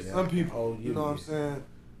the Some people, Oh, you know what I'm saying?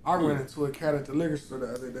 I ran into a cat at the liquor store the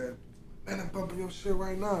other day. Man, I'm bumping your shit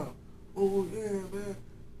right now. Oh, yeah, man.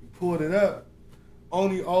 He pulled it up.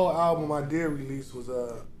 Only old album I did release was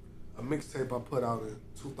a mixtape I put out in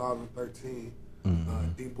 2013,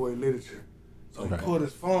 D-Boy Literature. So he pulled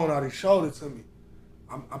his phone out. He showed it to me.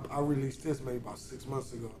 I released this maybe about 6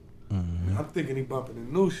 months ago. Mm-hmm. I'm thinking he bumping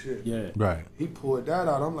the new shit. Yeah. Right. He pulled that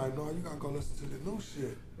out. I'm like, no, you gotta go listen to the new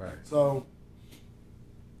shit. Right. So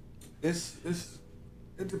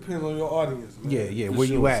it depends on your audience, man. Yeah. Where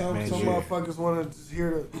you at, some, man? Some motherfuckers want to just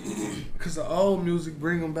hear because the old music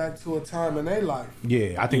bring them back to a time in their life.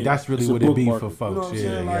 Yeah, I think that's really It's a what it be bookmark. for folks. You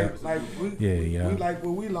know what I'm saying? Like we like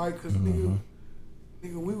what we like because nigga,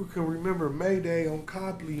 we can remember Mayday on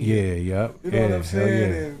Copley. Yeah, yep. You know what I'm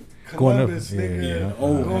saying? Yeah. And Columbus, going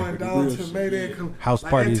going down to Mayday. House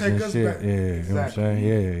parties and shit. Back, yeah, exactly. you know what I'm saying?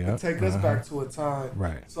 Yeah. It take us back to a time.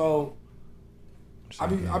 Right. So I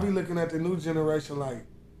be looking at the new generation like,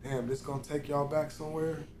 damn, this gonna take y'all back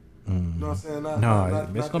somewhere. You know what I'm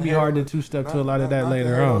saying? It's gonna be hard to two-step to a lot of that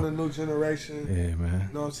later on. The new generation. Yeah, man.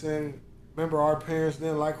 You know what I'm saying? Remember our parents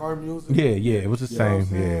didn't like our music? Yeah, it was the same.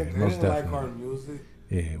 Yeah, they most didn't definitely. like our music.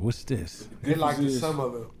 Yeah, what's this? They liked some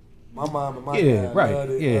of it. My mom and my dad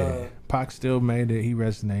loved it. Yeah, Pac still made it. He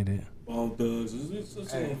resonated. Bone Thugs.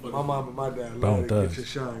 Hey, my mom and my dad Bone loved it. Thugs. Get your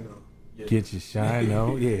shine on. Yeah. Get your shine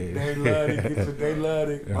on. Yeah. They loved it. They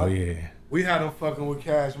loved it. Oh yeah. We had them fucking with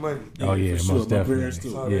Cash Money. Oh yeah, for most sure. My definitely. parents too.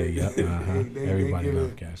 So Yeah. they Everybody giving-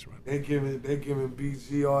 loved Cash Money. They giving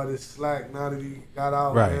BG all this slack now that he got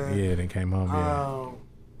out. Right. Man. Yeah. Then came home. Yeah.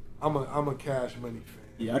 I'm a Cash Money fan.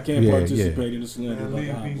 Yeah, I can't participate in the slander Man, like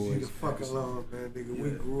leave Hot BG Boys. the fuck alone, man, nigga. We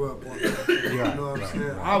grew up on that. You know what I'm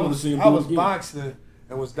saying? I wanna see him I do was it again. boxing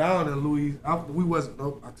and was down in Louis. We wasn't.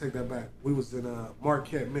 Nope. I take that back. We was in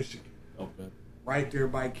Marquette, Michigan, Okay. right there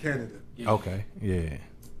by Canada. Yeah. Okay. Yeah.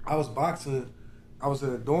 I was boxing. I was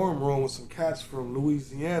in a dorm room with some cats from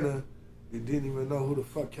Louisiana. They didn't even know who the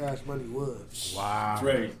fuck Cash Money was. Wow.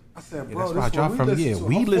 Crazy. I said, Yeah, bro, that's this why I what dropped from. we Yeah, listen to.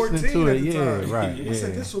 we I'm listening 14 to at it. the Yeah. time. Right. I said,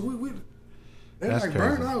 Yeah. this what we. They That's like,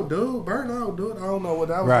 crazy. burn out, dude. Burn out, dude. I don't know what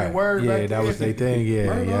that was Right. their word Yeah, back that then. was their thing. Yeah.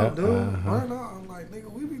 Burn Yeah. out, dude. Burn out. I'm like,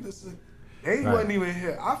 nigga, we be listening. They Right. wasn't even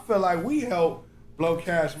here. I felt like we helped blow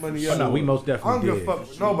Cash Money Oh up. no, we most I don't definitely give a did. fuck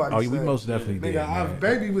what nobody Oh, said. we most definitely did. Nigga, man. if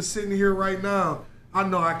Baby was sitting here right now, I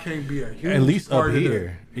know I can't be a huge At least up part of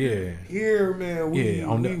here. Yeah. that. Here, man, we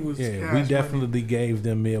We was Cash we Money. definitely gave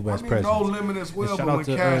them I Midwest mean, presence. No Limit as well, And shout but out when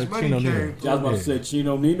to, Cash Money Chino Nino. came I was about to Yeah. say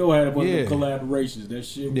Chino Nino had one Yeah. of the collaborations. That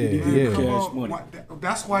shit we Yeah, did yeah. with Come Cash on, Money.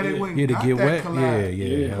 that's why they Yeah. went Yeah, and to got get that wet. collab.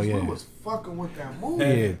 Yeah, hell Cause yeah. we was fucking with that movie.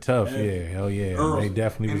 Yeah, tough. Yeah. Yeah, hell yeah. Earl. They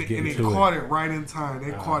definitely was And getting they to caught it. it right in time.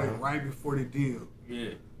 They caught it right before the deal.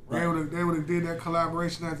 Yeah. They would have did that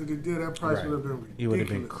collaboration after the deal. That price Right. would have been ridiculous. It would have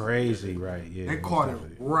been crazy, right? Yeah. They most caught it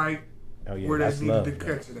definitely. right Oh, yeah, where they that's needed love, to though.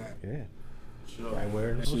 catch it at. Yeah. Sure. Right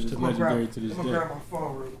where That it shit was is to- I'm gonna legendary to this grab day. my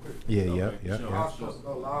phone real quick. Yeah, Okay, yep. sure. I was supposed to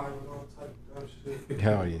go live and all type of dumb shit.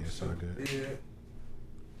 Hell yeah, it's all good.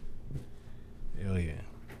 Yeah. Hell yeah.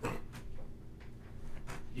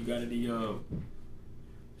 You got any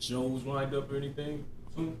shows lined up or anything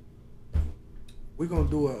soon? We're gonna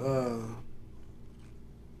do a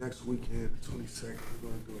next weekend, 22nd. We're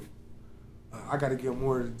gonna do. I got to get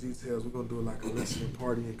more of the details. We're gonna do like a listening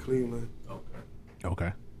party in Cleveland, Okay.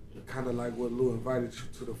 Okay. kind of like what Lou invited you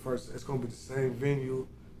to the first. It's gonna be the same venue,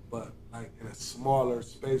 but like in a smaller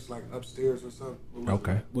space, like upstairs or something.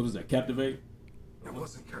 Okay. What was that? Captivate? That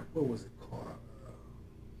wasn't. What was it called?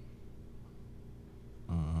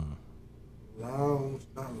 Lounge,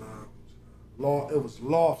 not lounge. It was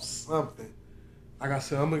loft something. Like I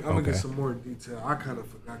said, I'm gonna Okay. get some more detail. I kind of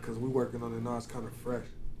forgot because we working on it now. It's kind of fresh.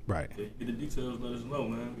 Right. Yeah, get the details. Let us know,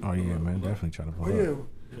 man. Oh yeah, man. Definitely try to pull Oh up.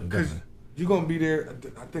 yeah, because you're gonna be there.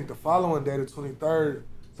 I think the following day, the 23rd,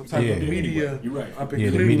 some type Yeah. of media You're right. up in Yeah,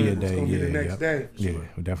 the Cleveland. media It's day. gonna be Yeah, the next yep. day. Yeah,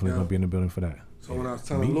 we're definitely Yeah. gonna be in the building for that. So Yeah. when I was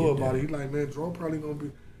telling Media Lou about day. it, he like, man, Dro probably gonna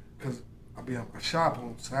be, because I be at my shop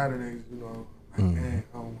on Saturdays, you know. Like, man,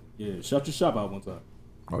 I don't Yeah, shut your shop out one time.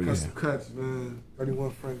 Oh yeah. custom cuts, man.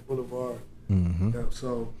 31 Frank Boulevard. Mm-hmm. Yeah,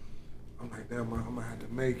 so I'm like, damn, I'm gonna have to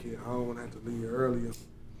make it. I don't want to have to leave earlier on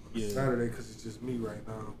Yeah. Saturday because it's just me right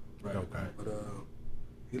now. Right. Okay. But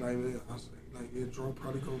he like, man, I was like, yeah, Dro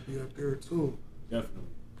probably gonna be up there too. Definitely.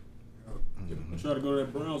 Mm-hmm. Try to go to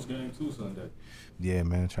that Browns game too Sunday. Yeah,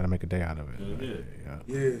 man. Try to make a day out of it. Yeah.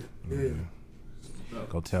 Yeah, yeah.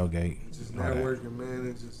 Go tailgate. Just all that. networking, man,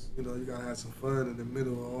 and just, you know, you gotta have some fun in the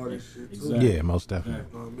middle of all this shit too. Exactly. Yeah, most definitely.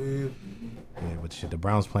 You know what I mean? Yeah, but shit, the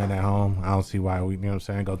Browns playing at home. I don't see why we, you know what I'm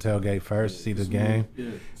saying, go tailgate first, see the game. Yeah.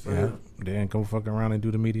 Yeah. Then go fuck around and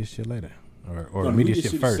do the media shit later. Or No, media media shit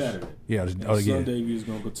shit is first. Saturday. Yeah, And oh yeah. Sunday we was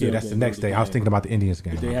gonna go Yeah, that's the tailgate, next go to day. I was game. thinking about the Indians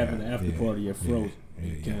game. They my having bad. an after Yeah. party at Frozen. Yeah,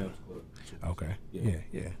 in yeah. Camps Club. Okay. Yeah.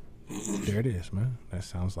 Yeah. There it is, man. That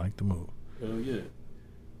sounds like the move. Hell yeah.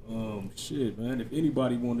 Shit, man. If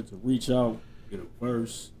anybody wanted to reach out, get a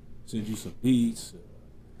verse, send you some beats,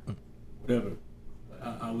 whatever,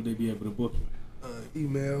 how would they be able to book you?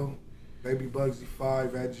 Email,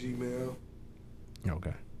 babybugsy5@gmail.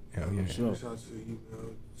 Okay. Hell yeah. Sure. Shout out to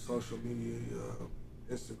email, social media,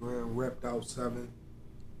 Instagram, repped7.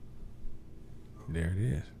 There it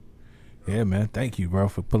is. Yeah, man. Thank you, bro,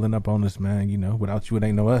 for pulling up on us, man. You know, without you, it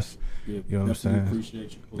ain't no us. Yeah, You know what I'm saying?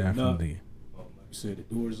 Appreciate you pulling Definitely. up. Like you said, the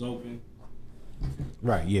door's open.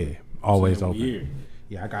 Right, yeah. Always So we open. here.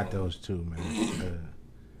 Yeah, I got those too, man.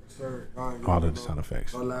 Sir, All of the sound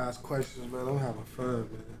effects. No last questions, man. I'm having fun,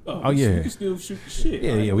 man. Oh, yeah. You can still shoot the shit.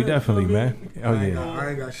 Yeah, we definitely, man. Oh, yeah. I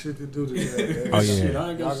ain't got shit to do today. Oh, yeah. Shit, I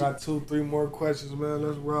ain't Y'all got got 2-3 more questions, man.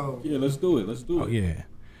 Let's roll. Yeah, let's do it. Oh, yeah.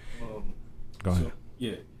 Go ahead. So,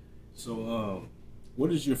 yeah. So,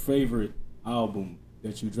 what is your favorite album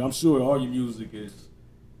that you do? I'm sure all your music is,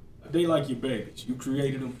 they like your babies. You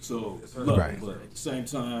created them, so love Right. them. But at the same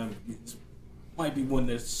time, it might be one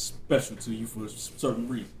that's special to you for certain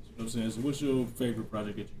reasons. You know what I'm saying? So, what's your favorite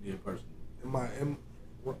project that you did personally?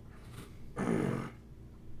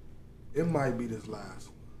 It might be this last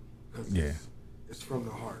one. 'Cause Yeah. It's from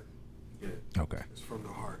the heart. Yeah. Okay. It's from the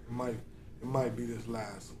heart. It might be this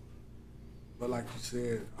last one. But like you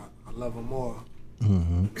said, I love them all.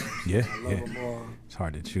 Mm-hmm. Yeah, I love yeah. them all. It's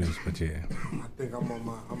hard to choose, but yeah. I think I'm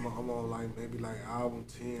on like maybe like album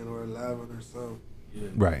 10 or 11 or something. Yeah.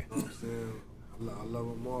 Right. You know what I'm saying? I love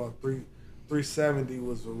them all. 370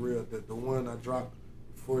 was the one I dropped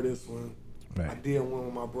before this one. Right. I did one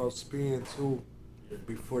with my bro Spin too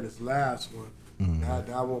before this last one. Mm-hmm. That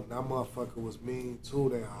motherfucker was mean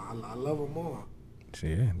too. I love them all.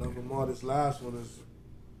 Yeah. Love them all. This last one is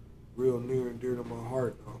real near and dear to my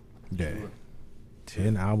heart though. Yeah.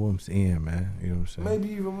 10 albums in, man. You know what I'm saying?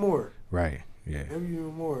 Maybe even more. Right. Yeah. Maybe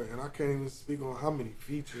even more. And I can't even speak on how many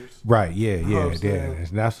features. Right. Yeah. You know Yeah. what I'm Yeah. saying? And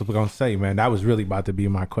that's what we're gonna say, man. That was really about to be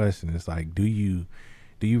my question. It's like, do you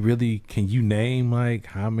really, can you name like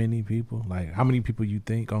how many people, like how many people you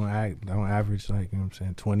think on average, like, you know what I'm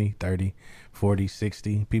saying, 20, 30, 40,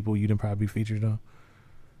 60 people you done probably featured on?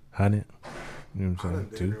 100? You know what I I'm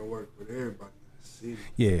done saying? did work with everybody in the city.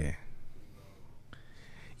 Yeah.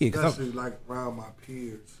 Yeah, Especially like around my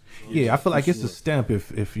peers. yeah, I feel like for it's a sure. stamp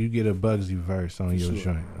if you get a Bugsy verse on your sure.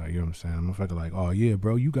 joint. Like, you know what I'm saying? I'm motherfucker like, oh yeah,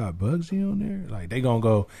 bro, you got Bugsy on there? Like they gonna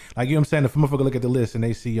go, like, you know what I'm saying? If a motherfucker look at the list and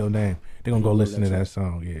they see your name, they gonna go listen to that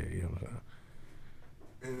song. Yeah, you know what I'm saying?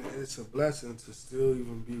 And it's a blessing to still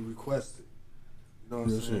even be requested. You know what I'm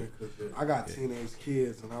Real saying? shit. Because I got teenage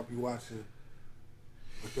kids and I'll be watching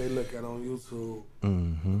what they look at on YouTube. Mm-hmm. You know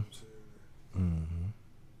what I'm saying? Mm-hmm.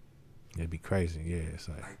 It'd be crazy. Yeah, it's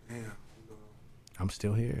like, Like, damn, you know. I'm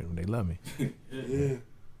still here. They love me. Yeah.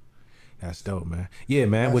 That's dope, man. Yeah,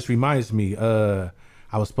 man. Which reminds me, I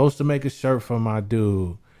was supposed to make a shirt for my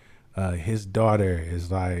dude. His daughter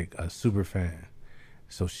is like a super fan,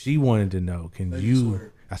 so she wanted to know, can Like, you?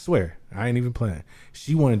 swear. I swear, I ain't even playing.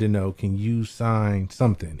 She wanted to know, can you sign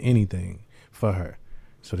something, anything for her,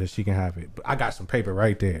 so that she can have it? But I got some paper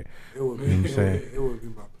right there. It would be, You know what I'm saying? it would be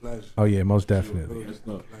my pleasure. Oh yeah, most It definitely. would be That's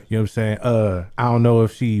my dope. pleasure. You know what I'm saying? I don't know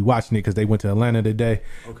if she watching it because they went to Atlanta today,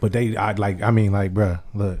 but bruh,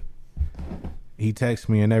 look, he texted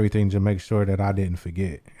me and everything to make sure that I didn't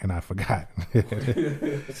forget, and I forgot.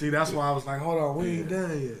 See, that's why I was like, hold on, we ain't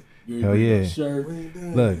done yet. Hell yeah. Shirt. We ain't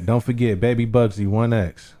done Look, yet. don't forget, Baby Bugsy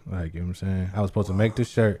 1X. Like, you know what I'm saying? I was supposed to make the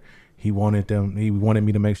shirt. He wanted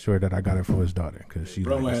me to make sure that I got it for his daughter because she's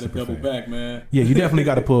Bro, like I a had to super double fan. back, man. Yeah, you definitely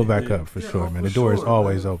got to pull it back up for Yeah, sure, oh, man. for The door is sure,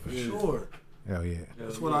 always man. open. For sure. Hell yeah.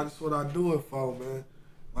 That's what I do it for, man.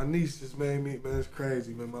 My niece just made me, man. It's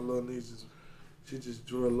crazy, man. My little niece she just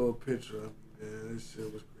drew a little picture of me, man. This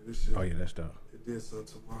shit was great. This shit, Oh yeah, that's dope. it did something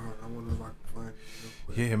to my heart. I wonder if I can find it.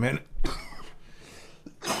 You know, Yeah, man.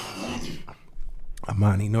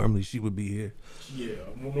 Amani, normally she would be here. Yeah,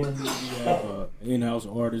 normally we have an in-house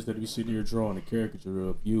artist that we sit here drawing a caricature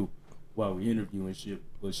of you while we interview and shit.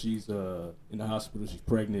 But she's in the hospital. She's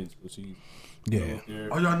pregnant, so she's Yeah. up there.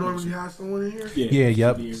 Oh, y'all normally have someone in here? Yeah, Yeah, she's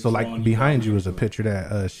yep. here So drawing like behind you out. is a picture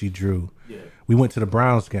that she drew. Yeah, We went to the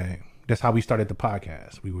Browns game. That's how we started the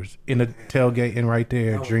podcast. We was in the tailgating right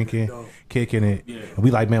there, That would've drinking, been dope. kicking it. Yeah. And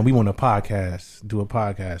we like, man, we want to do a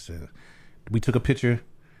podcast. And we took a picture,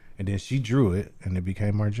 and then she drew it, and it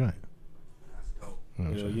became our joint. That's dope. You know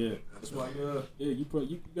what I'm hell saying? yeah. That's why,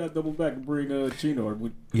 you got to double back and bring Chino or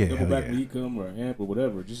Yeah, double hell back yeah. when he come or Amp or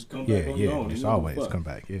whatever. Just come Yeah, back on your yeah. own. Just You know, always fuck. come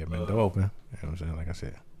back. Yeah, man. Door open. You know what I'm saying? Like I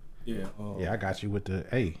said. Yeah. Yeah, I got you with the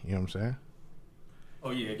A. You know what I'm saying? Oh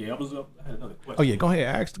yeah. I was up. I had another question. Oh yeah, go ahead.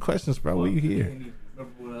 Ask the questions, bro. What you here?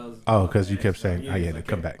 Oh, because you kept saying, "Oh yeah,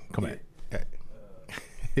 come back, come back."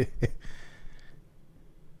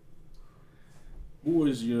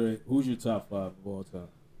 Who's your top 5 of all time?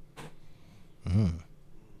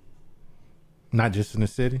 Not just in the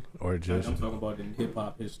city, or just I'm talking about in hip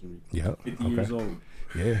hop history. Yeah, 50 years old.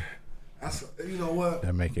 Yeah, That's you know what?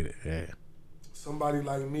 that make it. Yeah, Somebody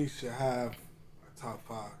like me should have a top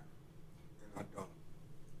 5, and I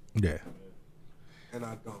don't. yeah, And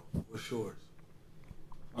I don't. What's yours?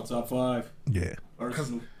 My top 5. yeah. Because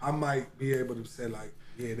Personal. I might be able to say like,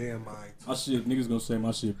 yeah, they're mine too. My shit, niggas gonna say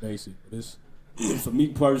my shit basic, but it's for me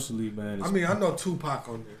personally, man. It's, I mean, I know Tupac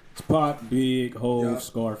on there. it's Pac, Big, Hov, Yeah.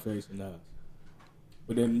 Scarface, and Nas.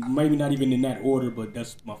 But then maybe not even in that order, but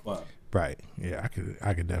that's my 5. Right. Yeah,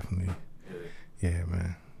 I could definitely. Yeah,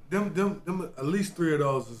 man. Them. At least 3 of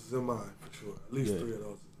those is in mine for sure. At least Yeah. 3 of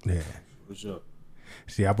those. Yeah. For sure.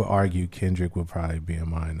 See, I would argue Kendrick would probably be in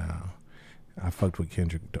mine now. I fucked with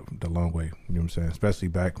Kendrick the long way. You know what I'm saying? Especially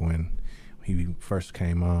back when he first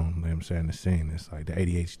came on. You know what I'm saying? The scene. It's like the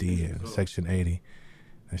ADHD and Section 80.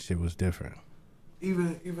 That shit was different.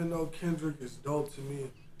 Even though Kendrick is dope to me,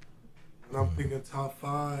 when I'm thinking top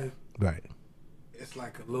 5, Right. it's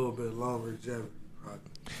like a little bit longer longevity probably.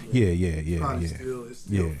 Yeah. Probably Yeah. it's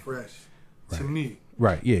still Yeah. fresh to Right. me.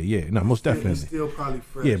 Right. Yeah. No, most It's definitely. still probably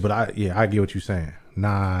fresh. Yeah, but I get what you're saying.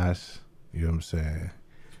 Nas, you know what I'm saying?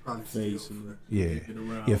 It's probably Face still and fresh. Yeah. get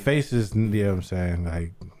around. Yeah, Faces, you know what I'm saying?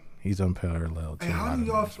 Like, he's unparalleled. to Hey, a how lot do of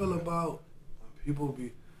y'all niggas, feel man. about when people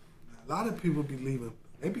be? A lot of people be leaving.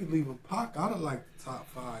 They be leaving Pac out of like the top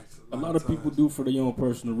 5. A lot of people do for their own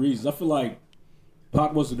personal reasons. I feel like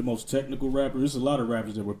Pac wasn't the most technical rapper. There's a lot of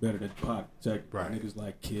rappers that were better than Pac. Right. Niggas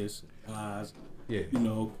like Kiss, and Nas, Yeah. you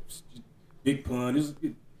know, Big Pun.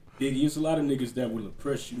 Biggie. It's a lot of niggas that will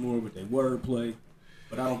impress you more with their wordplay.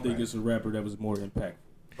 But I don't think it's a rapper that was more impactful.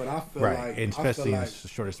 But I feel Right, like, and I feel especially in like the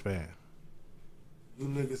shortest span. you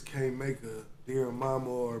niggas can't make a Dear Mama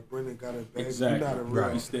or Brendan Got a Baby. Exactly. You're not a real.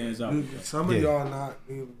 He stands out. Some of Yeah. y'all not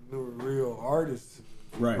even real artists.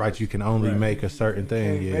 Right. You can only Right. make a certain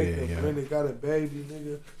thing. Can't make a Yeah. Brendan Got a Baby,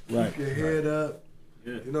 nigga. Right. Keep your head up.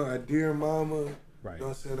 Yeah. You know, a Dear Mama. Right. You know what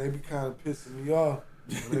I'm saying? They be kind of pissing me off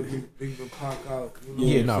when they be leaving Pac out. You know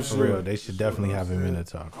Yeah, what no, I'm for saying? real. They should definitely You know have what him in I'm the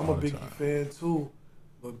talk. I'm a all the Biggie time. fan too,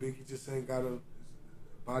 but Biggie just ain't got a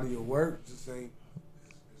body of work. Just ain't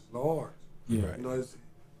it's large. Yeah. Right. You know,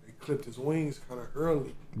 they clipped his wings kind of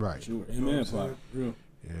early. Right. Sure. You know Amen, what I'm Pac. Real.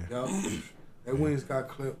 Yeah. Yup. Their wings got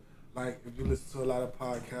clipped. Like if you listen to a lot of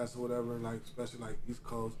podcasts or whatever, and like especially like East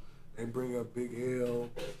Coast, they bring up Big L.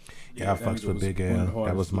 Yeah, I that fucks nigga with was Big one of the L. That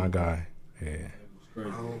hardest was my to- guy. Yeah. That was I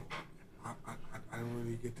crazy. don't, I didn't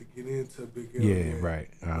really get to get into Big L. Yeah, yet, right.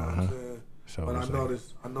 You know what I'm Uh-huh. saying? So But it's I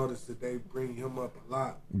like- noticed that they bring him up a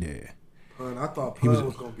lot. Yeah. Pun, I thought He Pun was-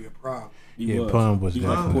 was gonna be a problem. He Yeah, Pun was He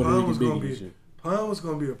definitely- Puerto Pun Rican was gonna Biggie be and shit. Pun was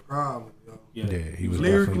gonna be a problem, yo. Yeah, he was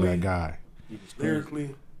Lyrically- definitely that guy. He was crazy.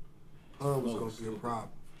 Lyrically, Pun was gonna be a problem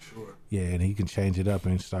for sure. Yeah, and he can change it up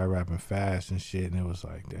and start rapping fast and shit, and it was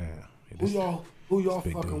like, damn. Who y'all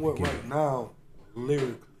big fucking dude with to get right it. now,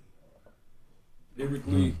 lyrically?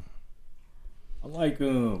 Lyrically, I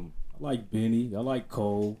like Benny. I like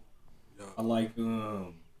Cole. Yeah. I like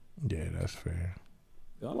Yeah, that's fair.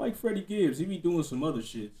 I like Freddie Gibbs. He be doing some other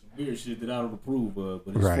shit, some weird shit that I don't approve of.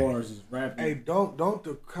 But as Right. far as his rapping, Hey, don't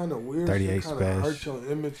the kind of weird 38 shit kind of hurt special.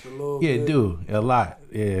 your image a little Yeah, bit? dude, a lot.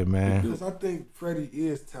 Yeah, man. Because I think Freddie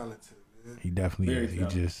is talented, man. He definitely Very is. He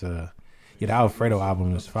talented. just, yeah, the Alfredo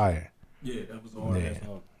album is fire. yeah, that was a hard ass Yeah.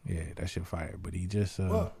 album. Yeah, that shit fire. But he just,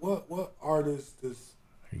 What artist is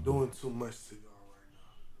doing too much to y'all right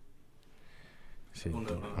shit, On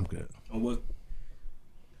the, I'm good. On what?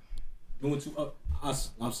 Doing too.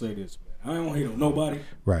 I'll say this, man. I don't hate on nobody,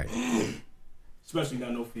 Right. especially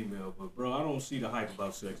not no female. But bro, I don't see the hype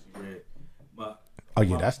about Sexy Red. My Oh,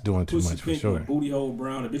 yeah, my that's doing too pussy much for pink, sure. my booty hole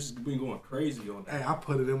brown. The bitch has been going crazy on now? that. Hey, I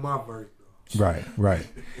put it in my verse though. Right.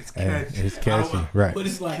 It's Hey, catchy. it's I catchy. don't- Right. But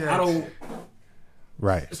it's like I Catchy. don't.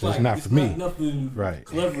 Right. It's So like it's not for me. nothing Right.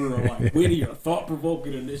 clever or like witty or thought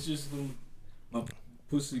provoking, and it's just my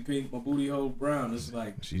pussy pink, my booty hole brown. It's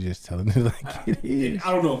like She's just telling it like it is.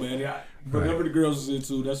 I don't know, man. Whatever the girls is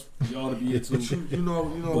into, that's for y'all to be into. But you know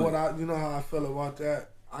But- you know how I feel about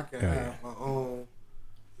that. I can Yeah, have my own,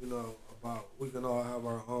 you know, about we can all have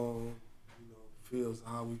our own, you know, feels of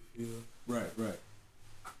how we feel. Right.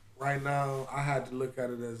 Right now, I had to look at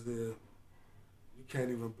it as if you can't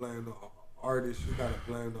even blame the artist. You gotta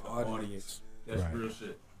blame the audience. That's Right. real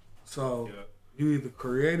shit. So Yeah. you either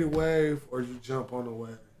create a wave or you jump on the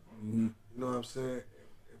wave. Mm-hmm. You know what I'm saying?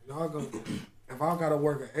 If I gotta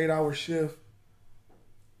work an 8-hour shift,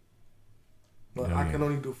 but Yeah, I yeah. can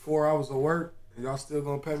only do 4 hours of work, and y'all still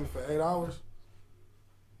gonna pay me for 8 hours,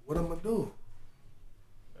 what am I gonna do?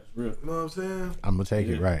 That's real. You know what I'm saying? I'm gonna take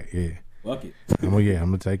it Yeah. right. Yeah. Fuck it. I'm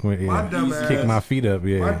gonna take my dumb ass- kick my feet up.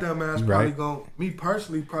 Yeah, My dumb ass You probably right. gonna, me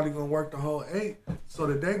personally, probably gonna work the whole 8 so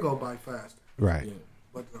that they go by faster. Right. Yeah.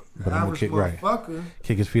 But the But I'm gonna average kick right. motherfucker,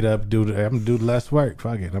 Kick his feet up. I'm gonna do the less work.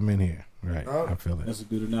 Fuck it. I'm in here. Right. I feel it. That's a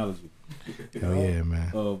good analogy. Hell yeah,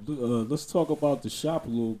 man. Let's talk about the shop a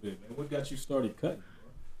little bit, man. What got you started cutting?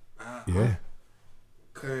 Yeah.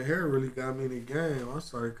 cutting hair really got me in the game. I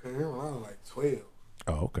started cutting hair when I was like 12.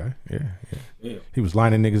 Oh, okay. Yeah. Yeah. He was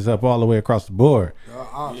lining niggas up all the way across the board.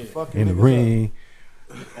 I was fucking In the niggas ring.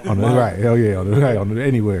 On the right. Hell yeah. On the right. On the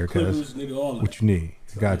anywhere. Clippers, Cause nigga, all of what that. you need.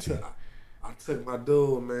 Got you. I took my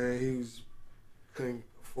dude, man. He was couldn't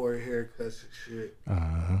afford haircuts and shit. Uh huh.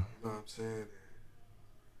 You know what I'm saying? And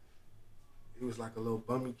he was like a little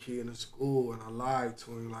bummy kid in school, and I lied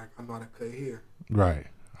to him like I know how to cut hair. Right.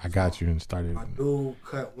 I got you and started. My dude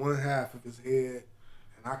cut one half of his head,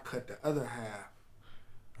 and I cut the other half,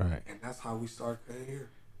 Right. and that's how we started cutting hair.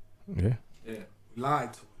 Yeah. Yeah. We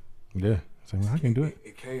lied to him. Yeah. So I can do it.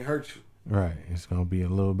 It can't hurt you. Right. It's gonna be a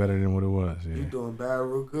little better than what it was. You Yeah. doing bad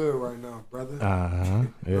real good right now, brother. Uh huh.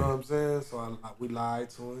 You know what Yeah. I'm saying? So we lied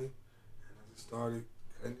to him, and I just started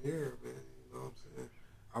cutting hair, man. You know what I'm saying?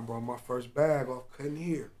 I brought my first bag off cutting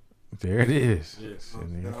hair. There it is. Yes. And I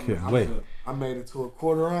nigga mean, couldn't wait. I made it to a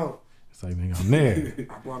quarter ounce. It's like nigga, I'm there.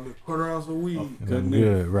 I brought me a quarter ounce of weed. And Cutting I'm hair.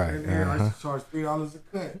 good. Right. Cutting hair, I Uh huh. used to charge $3 a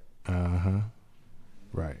cut. Uh huh.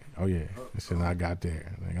 Right. Oh yeah. So I got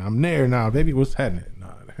there. Like, I'm there now, baby. What's happening?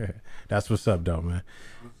 No, that's what's up, though, man.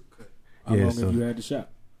 $3 a cut. How Yeah, long so- have you had the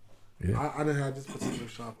shop? Yeah. I done had this particular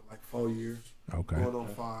shop for like 4 years, Okay. going on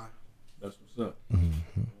 5. That's what's up.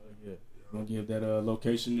 Mm-hmm. Yeah. Want to give that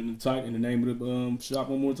location in the name of the shop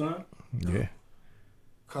one more time? Yeah.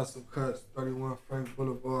 Custom Cuts, 31 Frank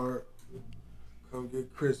Boulevard. Come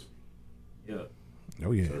get crispy. Yeah.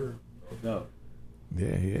 Oh yeah. Sure. No doubt.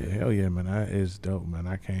 Yeah. Hell yeah, man. That is dope, man.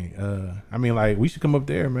 I can't. I mean, like, we should come up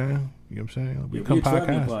there, man. You know what I'm saying? We Yeah, come we a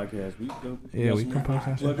traveling podcast. podcast. We go, Yeah, got we some- come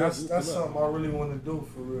podcast. Look, That's something I really want to do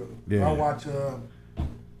for real. Yeah. I watch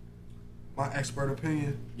My Expert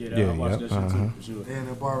Opinion Yeah, Yeah, I watch yep, that shit uh-huh. too, for sure. and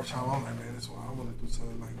the barbershop. I'm like, man, that's why I want to do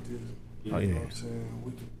something like this. Yeah. Oh You know yeah. what I'm saying?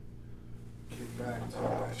 We can kick back,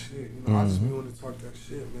 talk that shit. You know, I just be wanting to talk that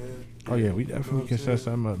shit, man. Oh yeah. We definitely can set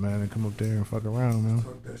something up, man, and come up there and fuck around, man.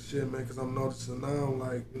 Talk that shit, man, because I'm noticing now,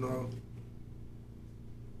 like, you know,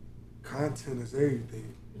 content is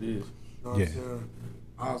everything. It is. You know what Yeah. I'm saying?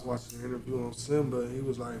 I was watching an interview on Simba, and he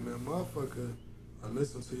was like, man, motherfucker, I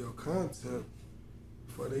listen to your content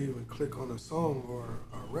before they even click on a song or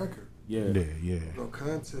a record. Yeah. Yeah. Yeah. You know,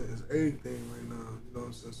 content is everything right now. You know what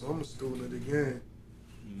I'm saying? So I'm a student of the game.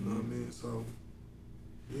 You know what I mean? So,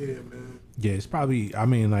 yeah, man. Yeah, it's probably. I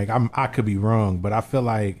mean, like, I could be wrong, but I feel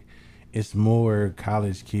like it's more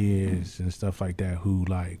college kids and stuff like that who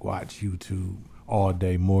like watch YouTube all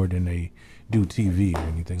day more than they do TV or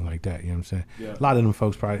anything like that. You know what I'm saying? Yeah. A lot of them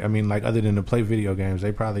folks probably. I mean, like, other than to play video games,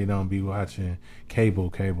 they probably don't be watching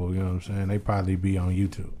cable. You know what I'm saying? They probably be on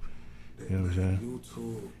YouTube. You know what I'm saying?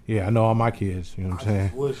 YouTube. Yeah, I know all my kids. You know what I'm I saying?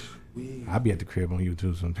 just wish we I be at the crib on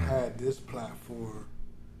YouTube sometimes. had this platform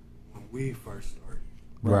when we first started.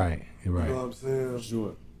 Right. You know what Right. I'm saying? For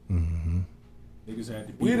sure. Mm-hmm. Niggas had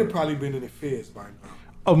to be We'd have there. probably been in the feds by now.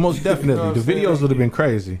 Oh, most definitely. You know what The I'm saying? videos would have been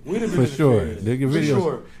crazy. We'd have been For in the sure. feds. The For videos.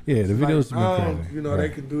 sure. Yeah, the videos Like, have been crazy. you know, right. they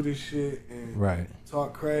can do this shit and Right.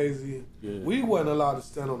 talk crazy. Yeah. We wasn't allowed to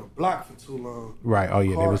stand on the block for too long. Right. Oh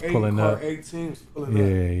yeah, they was pulling car up. 18 was pulling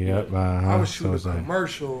Yeah. up. Yep. I was So shooting it's a like,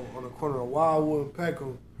 commercial on the corner of Wildwood and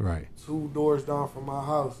Peckham, right. 2 doors down from my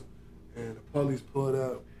house, and the police pulled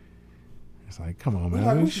up. It's like, come on, We man.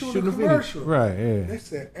 like, we should shooting a video. commercial. Right. They Yeah.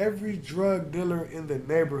 said every drug dealer in the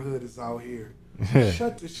neighborhood is out here.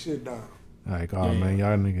 Shut this shit down. Like, oh Yeah. man,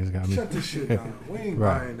 y'all niggas got me. Shut this shit down. We ain't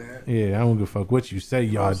Right. buying that. Yeah, I don't give a fuck what you say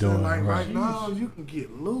You know what y'all I'm saying? doing. Like Right. right now, you can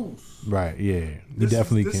get loose. Right. Yeah. You This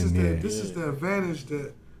definitely is, this can. Is the, Yeah. This is the advantage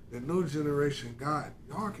that the new generation got.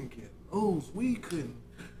 Y'all can get loose. We couldn't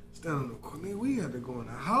stand on the corner. We had to go in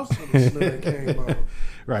the house when the snug came out.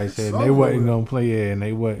 Right. It's Said over they wasn't with. gonna play it, and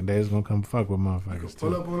they wasn't. They was gonna come fuck with You motherfuckers can pull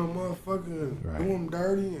too. up on a motherfucker and Right. do them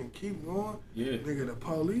dirty and keep going. Yeah. Nigga, the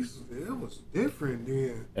police, it was different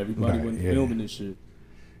then. Everybody Right, wasn't yeah. filming this shit.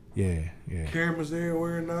 Yeah. Yeah. Cameras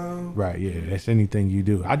everywhere now. Right, yeah, that's anything you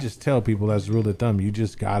do. I just tell people as a rule of thumb, you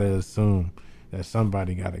just gotta assume that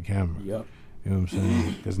somebody got a camera. Yep. You know what I'm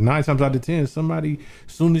saying? Because 9 times out of 10, somebody,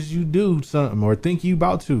 as soon as you do something or think you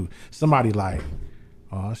about to, somebody like,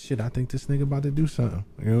 oh shit, I think this nigga about to do something.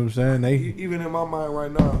 You know what I'm saying? They, Even in my mind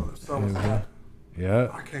right now, if something's yeah, yeah,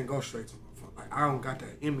 I can't go straight to my phone. Like, I don't got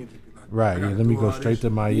that image to be like, Right. Yeah. Let me go straight to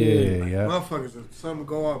my yeah. Motherfuckers, if something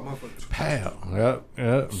go up, motherfuckers. Pow.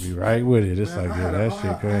 Yep. Be right with it. It's Man, like that shit I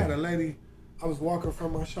had a crazy. lady. I was walking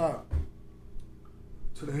from my shop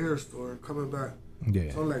to the hair store and coming back.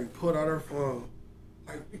 Yeah. Some lady pulled out her phone.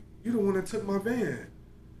 Like, you the one that took my van.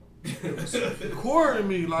 Recording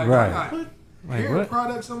me. Like, Right. I got Like, hair what?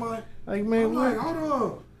 products on my. Like, man, I'm what? like, hold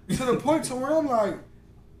on. To the point to where I'm like,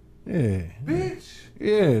 Yeah. bitch.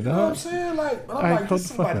 Yeah, You know what I'm dog. saying? Like, but I'm Alright, like, hold this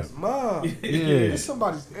the fuck somebody's up. mom. Yeah. This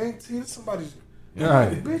somebody's auntie. This somebody's. Right.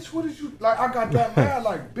 Like, bitch, what did you like? I got that mad.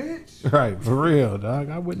 Like, bitch. Right, for real, dog.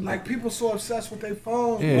 I wouldn't Like, people so obsessed with their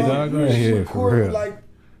phones. Yeah, bro. dog, go ahead, for Record, real. Like,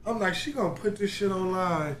 I'm like, she gonna put this shit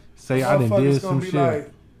online. say I done Motherfuckers did gonna some be shit.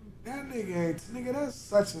 like, that nigga, that's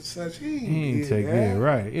such and such. He He ain't did take that. yeah,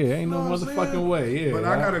 right. Yeah, ain't You no know what I'm motherfucking saying? way. Yeah. But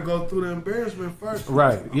I dog. gotta go through the embarrassment first.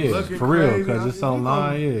 Right, I'm yeah, looking for real, crazy. because it's You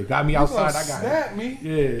online. gonna- Yeah, got me you outside. gonna I got snap me.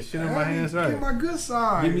 yeah, shit in my hands. Get Right, my good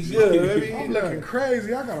side. give me good, baby. I'm looking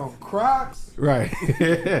crazy. I got on Crocs, right.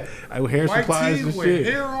 I hair white supplies tees and with shit.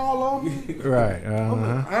 hair all on me.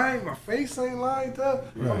 Right. My face ain't lined up.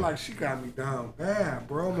 Right. I'm like, she got me down bad,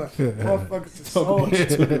 bro. I'm like, motherfuckers is so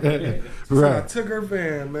Right. I took her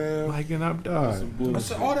van, man. Like, and I'm dog. I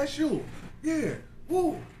said, oh, that's you. Yeah.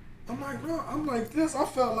 Woo. I'm like, no, I'm like this. I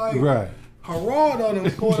felt like Right. Geraldo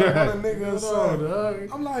done pulled up on a Right. nigga or No, something. dog.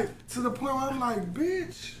 I'm like, to the point where I'm like,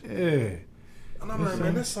 bitch. Yeah. And I'm like,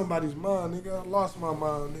 man, this somebody's mom, nigga. I lost my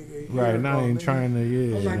mom, nigga. Right. Now I ain't nigga. trying to.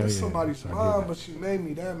 Yeah. I'm like, hell this yeah. somebody's So I get mom, that. but she made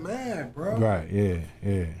me that mad, bro. Right. Yeah.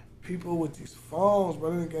 Yeah. People with these phones,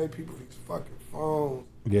 bro. They gave people these fucking phones.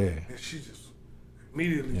 Yeah. And she just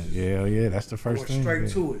immediately just Yeah. That's the first went thing. straight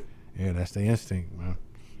yeah. to it. Yeah, that's the instinct, man.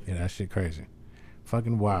 Yeah, that shit crazy.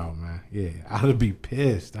 Fucking wild, man. Yeah, I'd be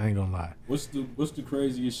pissed. I ain't gonna lie. What's the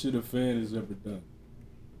craziest shit a fan has ever done?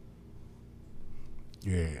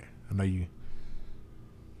 Yeah, I know you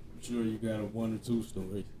I'm sure you got a one or two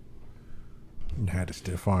stories. had to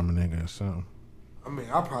stiff arm a nigga or something. I mean,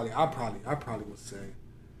 I probably would say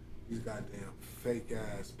these goddamn fake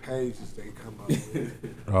ass pages they come up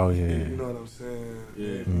with. Oh yeah. You know what I'm saying?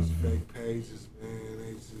 Yeah. These fake pages, man.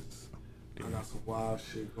 They just, I got some wild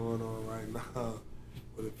shit going on right now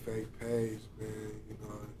with a fake page, man. You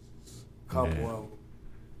know, it's just a couple Yeah. of them.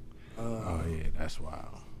 Oh yeah, that's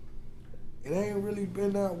wild. It ain't really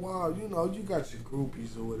been that wild. You know, you got your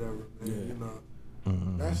groupies or whatever, man. Yeah. You know,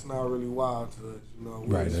 Mm-hmm. that's not really wild to us. You know,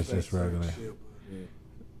 we Right, that's respect just certain regular. Shit, but Yeah.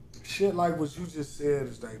 shit like what you just said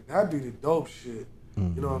is like that'd be the dope shit.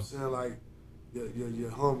 Mm-hmm. You know what I'm saying? Like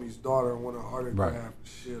your homie's daughter want an autograph Right. and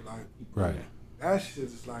shit. Like Right, that shit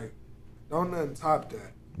is like don't nothing top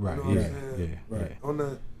that. right, You know what yeah, I'm saying? yeah, Right. yeah. Don't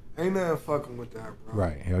nothing, ain't nothing fucking with that, bro.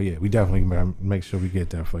 Right, hell yeah. We definitely gotta make sure we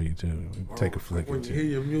get that for you too. Or Take a like flick or when you hear two.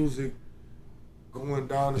 your music going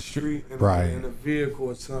down the street Right. in a vehicle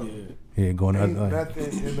or something. Yeah. Yeah, going Ain't out.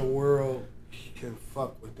 nothing in the world can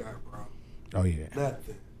fuck with that, bro. Oh yeah,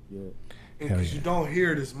 Nothing. Yeah. Hell Because yeah. you don't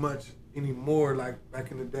hear it as much anymore. Like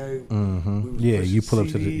back in the day, mm-hmm. we was Yeah, pushing you pull up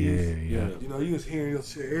to the CDs. yeah. You know, you was hearing your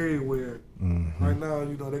shit everywhere. Mm-hmm. Right now,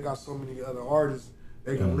 you know, they got so many other artists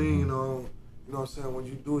they can lean on. You know what I'm saying? When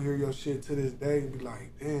you do hear your shit to this day, you be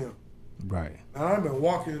like, damn. Right, Man, I've been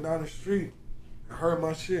walking down the street and heard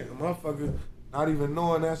my shit, and motherfucker not even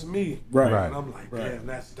knowing that's me. Right. Right. And I'm like, Right. damn,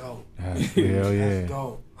 that's dope. hell yeah, That's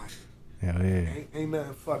dope. Like, hell yeah. ain't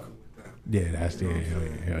nothing fucking with that. Yeah, that's You yeah, know what I'm hell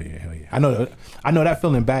saying? yeah, hell yeah, hell yeah. I know that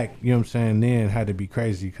feeling back. You know what I'm saying? Then had to be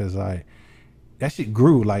crazy because like that shit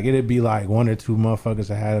grew. Like it'd be like one or two motherfuckers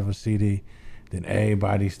that had a CD, then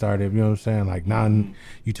everybody started. You know what I'm saying? Like now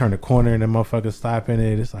you turn the corner and the motherfuckers slapping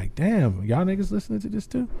it. It's like damn, y'all niggas listening to this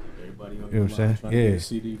too? Everybody on You know your what I'm saying? line trying to Yeah. get a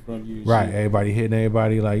CD from you. and Right. shit. Everybody hitting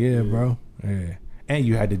everybody. Like yeah, bro. Yeah. And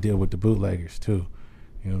you had to deal with the bootleggers too.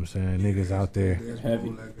 You know what I'm saying? Niggas out there. There's Heavy.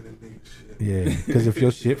 bootlegging and nigga shit. Yeah. Because if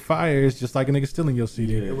your shit fires, just like a nigga stealing your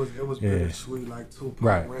CD. Yeah. It was Yeah. bittersweet, like Tupac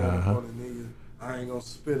Right, ran up uh-huh. on a nigga. I ain't gonna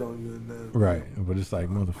spit on you and then Right. But it's like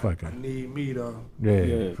I motherfucker. need me though. Yeah,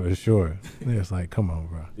 Yeah. for sure. Yeah, it's like, come on,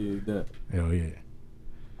 bro. Did that. Hell yeah.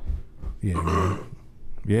 Yeah, man.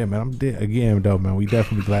 Yeah, man. Again, though, man. We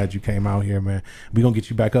definitely glad you came out here, man. We gonna get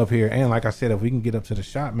you back up here, and like I said, if we can get up to the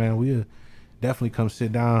shop, man, we'll definitely come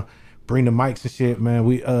sit down, bring the mics and shit, man.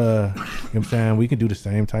 We, you know what I'm saying, we can do the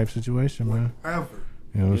same type situation, man. Ever.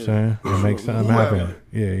 You know what I'm saying? And make something Whoever. happen.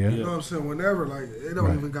 Yeah, yeah, You know what I'm saying? Whenever, like, it don't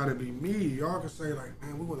Right. even gotta be me. Y'all can say, like,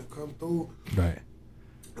 man, we wanna come through right.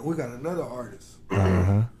 and we got another artist. Uh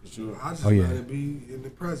huh. For sure. I just Oh, yeah. gotta be in the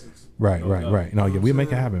presence. Right, No right, doubt. right. No, You know yeah, what we I'm make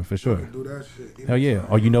it saying? happen for I sure. can do that shit. Hell yeah. anytime.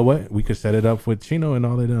 Oh, you know what? We could set it up with Chino and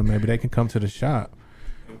all of them. Maybe they can come to the shop.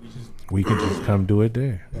 And we just We can just come do it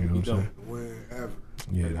there. You know what I'm saying? Whenever.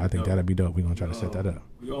 Yeah, I think that'd be dope. We're gonna try to set that up.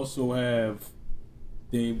 We also have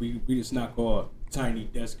it's not called Tiny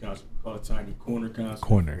Desk Concert, we call it Tiny Corner Concert.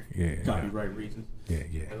 Copyright reasons. Yeah.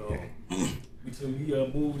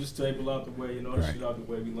 We move this table out the way and all this shit out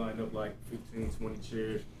the way. We lined up like 15, 20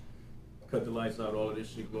 chairs. Cut the lights out, all of this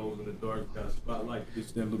shit glows in the dark. Got a spotlight,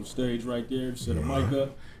 it's that little stage right there. Set a mic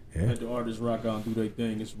up, let the artists rock out and do their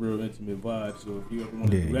thing. It's a real intimate vibe. So if you ever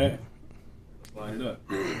want to do that, line it up.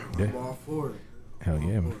 I'm all for it. Hell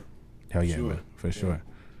yeah, man. Hell yeah, man. For sure.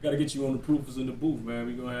 Gotta get you on the proofers in the booth, man.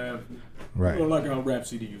 We gonna have, like how Rap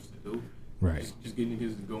City used to do. Right. Just get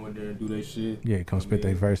niggas to go in there and do their shit. Yeah, come spit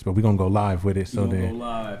their verse, but we gonna go live with it so then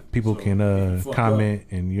people can comment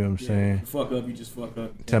and you know what I'm saying. Fuck up, you just fuck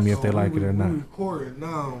up. Tell me if they like it or not. We recording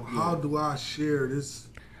now. How do I share this?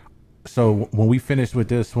 So when we finish with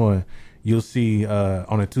this one, you'll see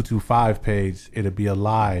on the 225 page, it'll be a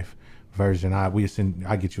live version. I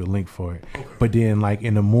get you a link for it. Okay. But then like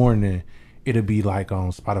in the morning, it'll be like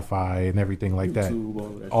on Spotify and everything like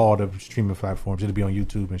YouTube, that. All the streaming platforms. It'll be on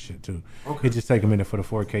YouTube and shit too. Okay. It just take a minute for the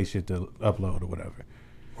 4K shit to upload or whatever.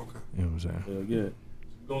 Okay. You know what I'm saying? Hell yeah.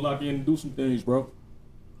 Gonna lock in and do some things, bro.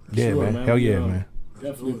 Yeah, man. Hell yeah, man.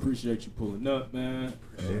 Definitely appreciate you pulling up, man.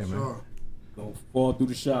 Yeah, man. Gonna fall through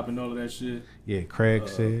the shop and all of that shit. Yeah, Craig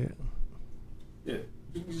said. Yeah.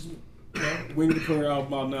 Wing the Prayer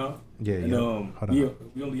album out now. Yeah, and,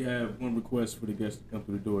 we only have one request for the guests to come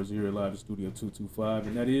through the doors here live in Studio 225,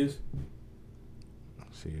 and that is.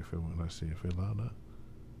 Let's see if it loud up.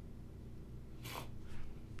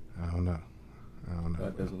 I don't know.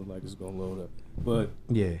 That doesn't look like it's gonna load up, but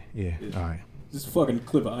yeah. All right. Just fucking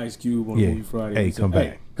clip of Ice Cube on Movie Friday. Hey, come back.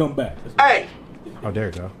 Hey, come back. Hey. Oh, there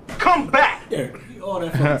you go. Come back. There. All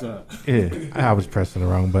that fun time. Yeah, I was pressing the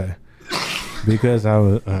wrong button because I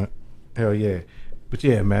was. Hell yeah. But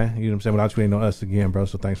yeah, man, you know what I'm saying? Without you ain't no us again, bro.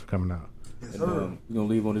 So thanks for coming out. Yes, and, you gonna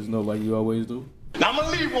leave on this note like you always do? Now I'm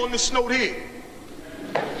gonna leave on this note here.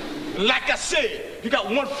 Like I said, you got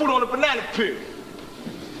one foot on a banana peel.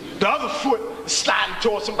 The other foot is sliding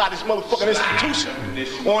towards somebody's motherfucking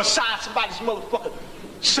institution or inside somebody's motherfucking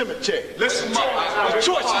cemetery. Listen, the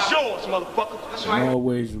choice is yours, motherfucker. And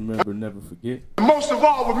always remember, never forget. And most of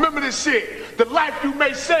all, remember this shit. The life you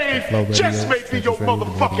may save just may be your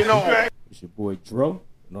motherfucking own. It's your boy Dro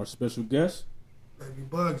and our special guest, Baby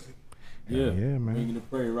Bugsy. Yeah, man. Bringing the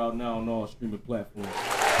prayer out now on all streaming platforms. So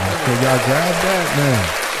y'all grab that, man.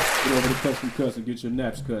 Get over to Custom Cuss and get your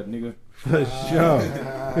naps cut, nigga. For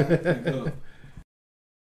sure.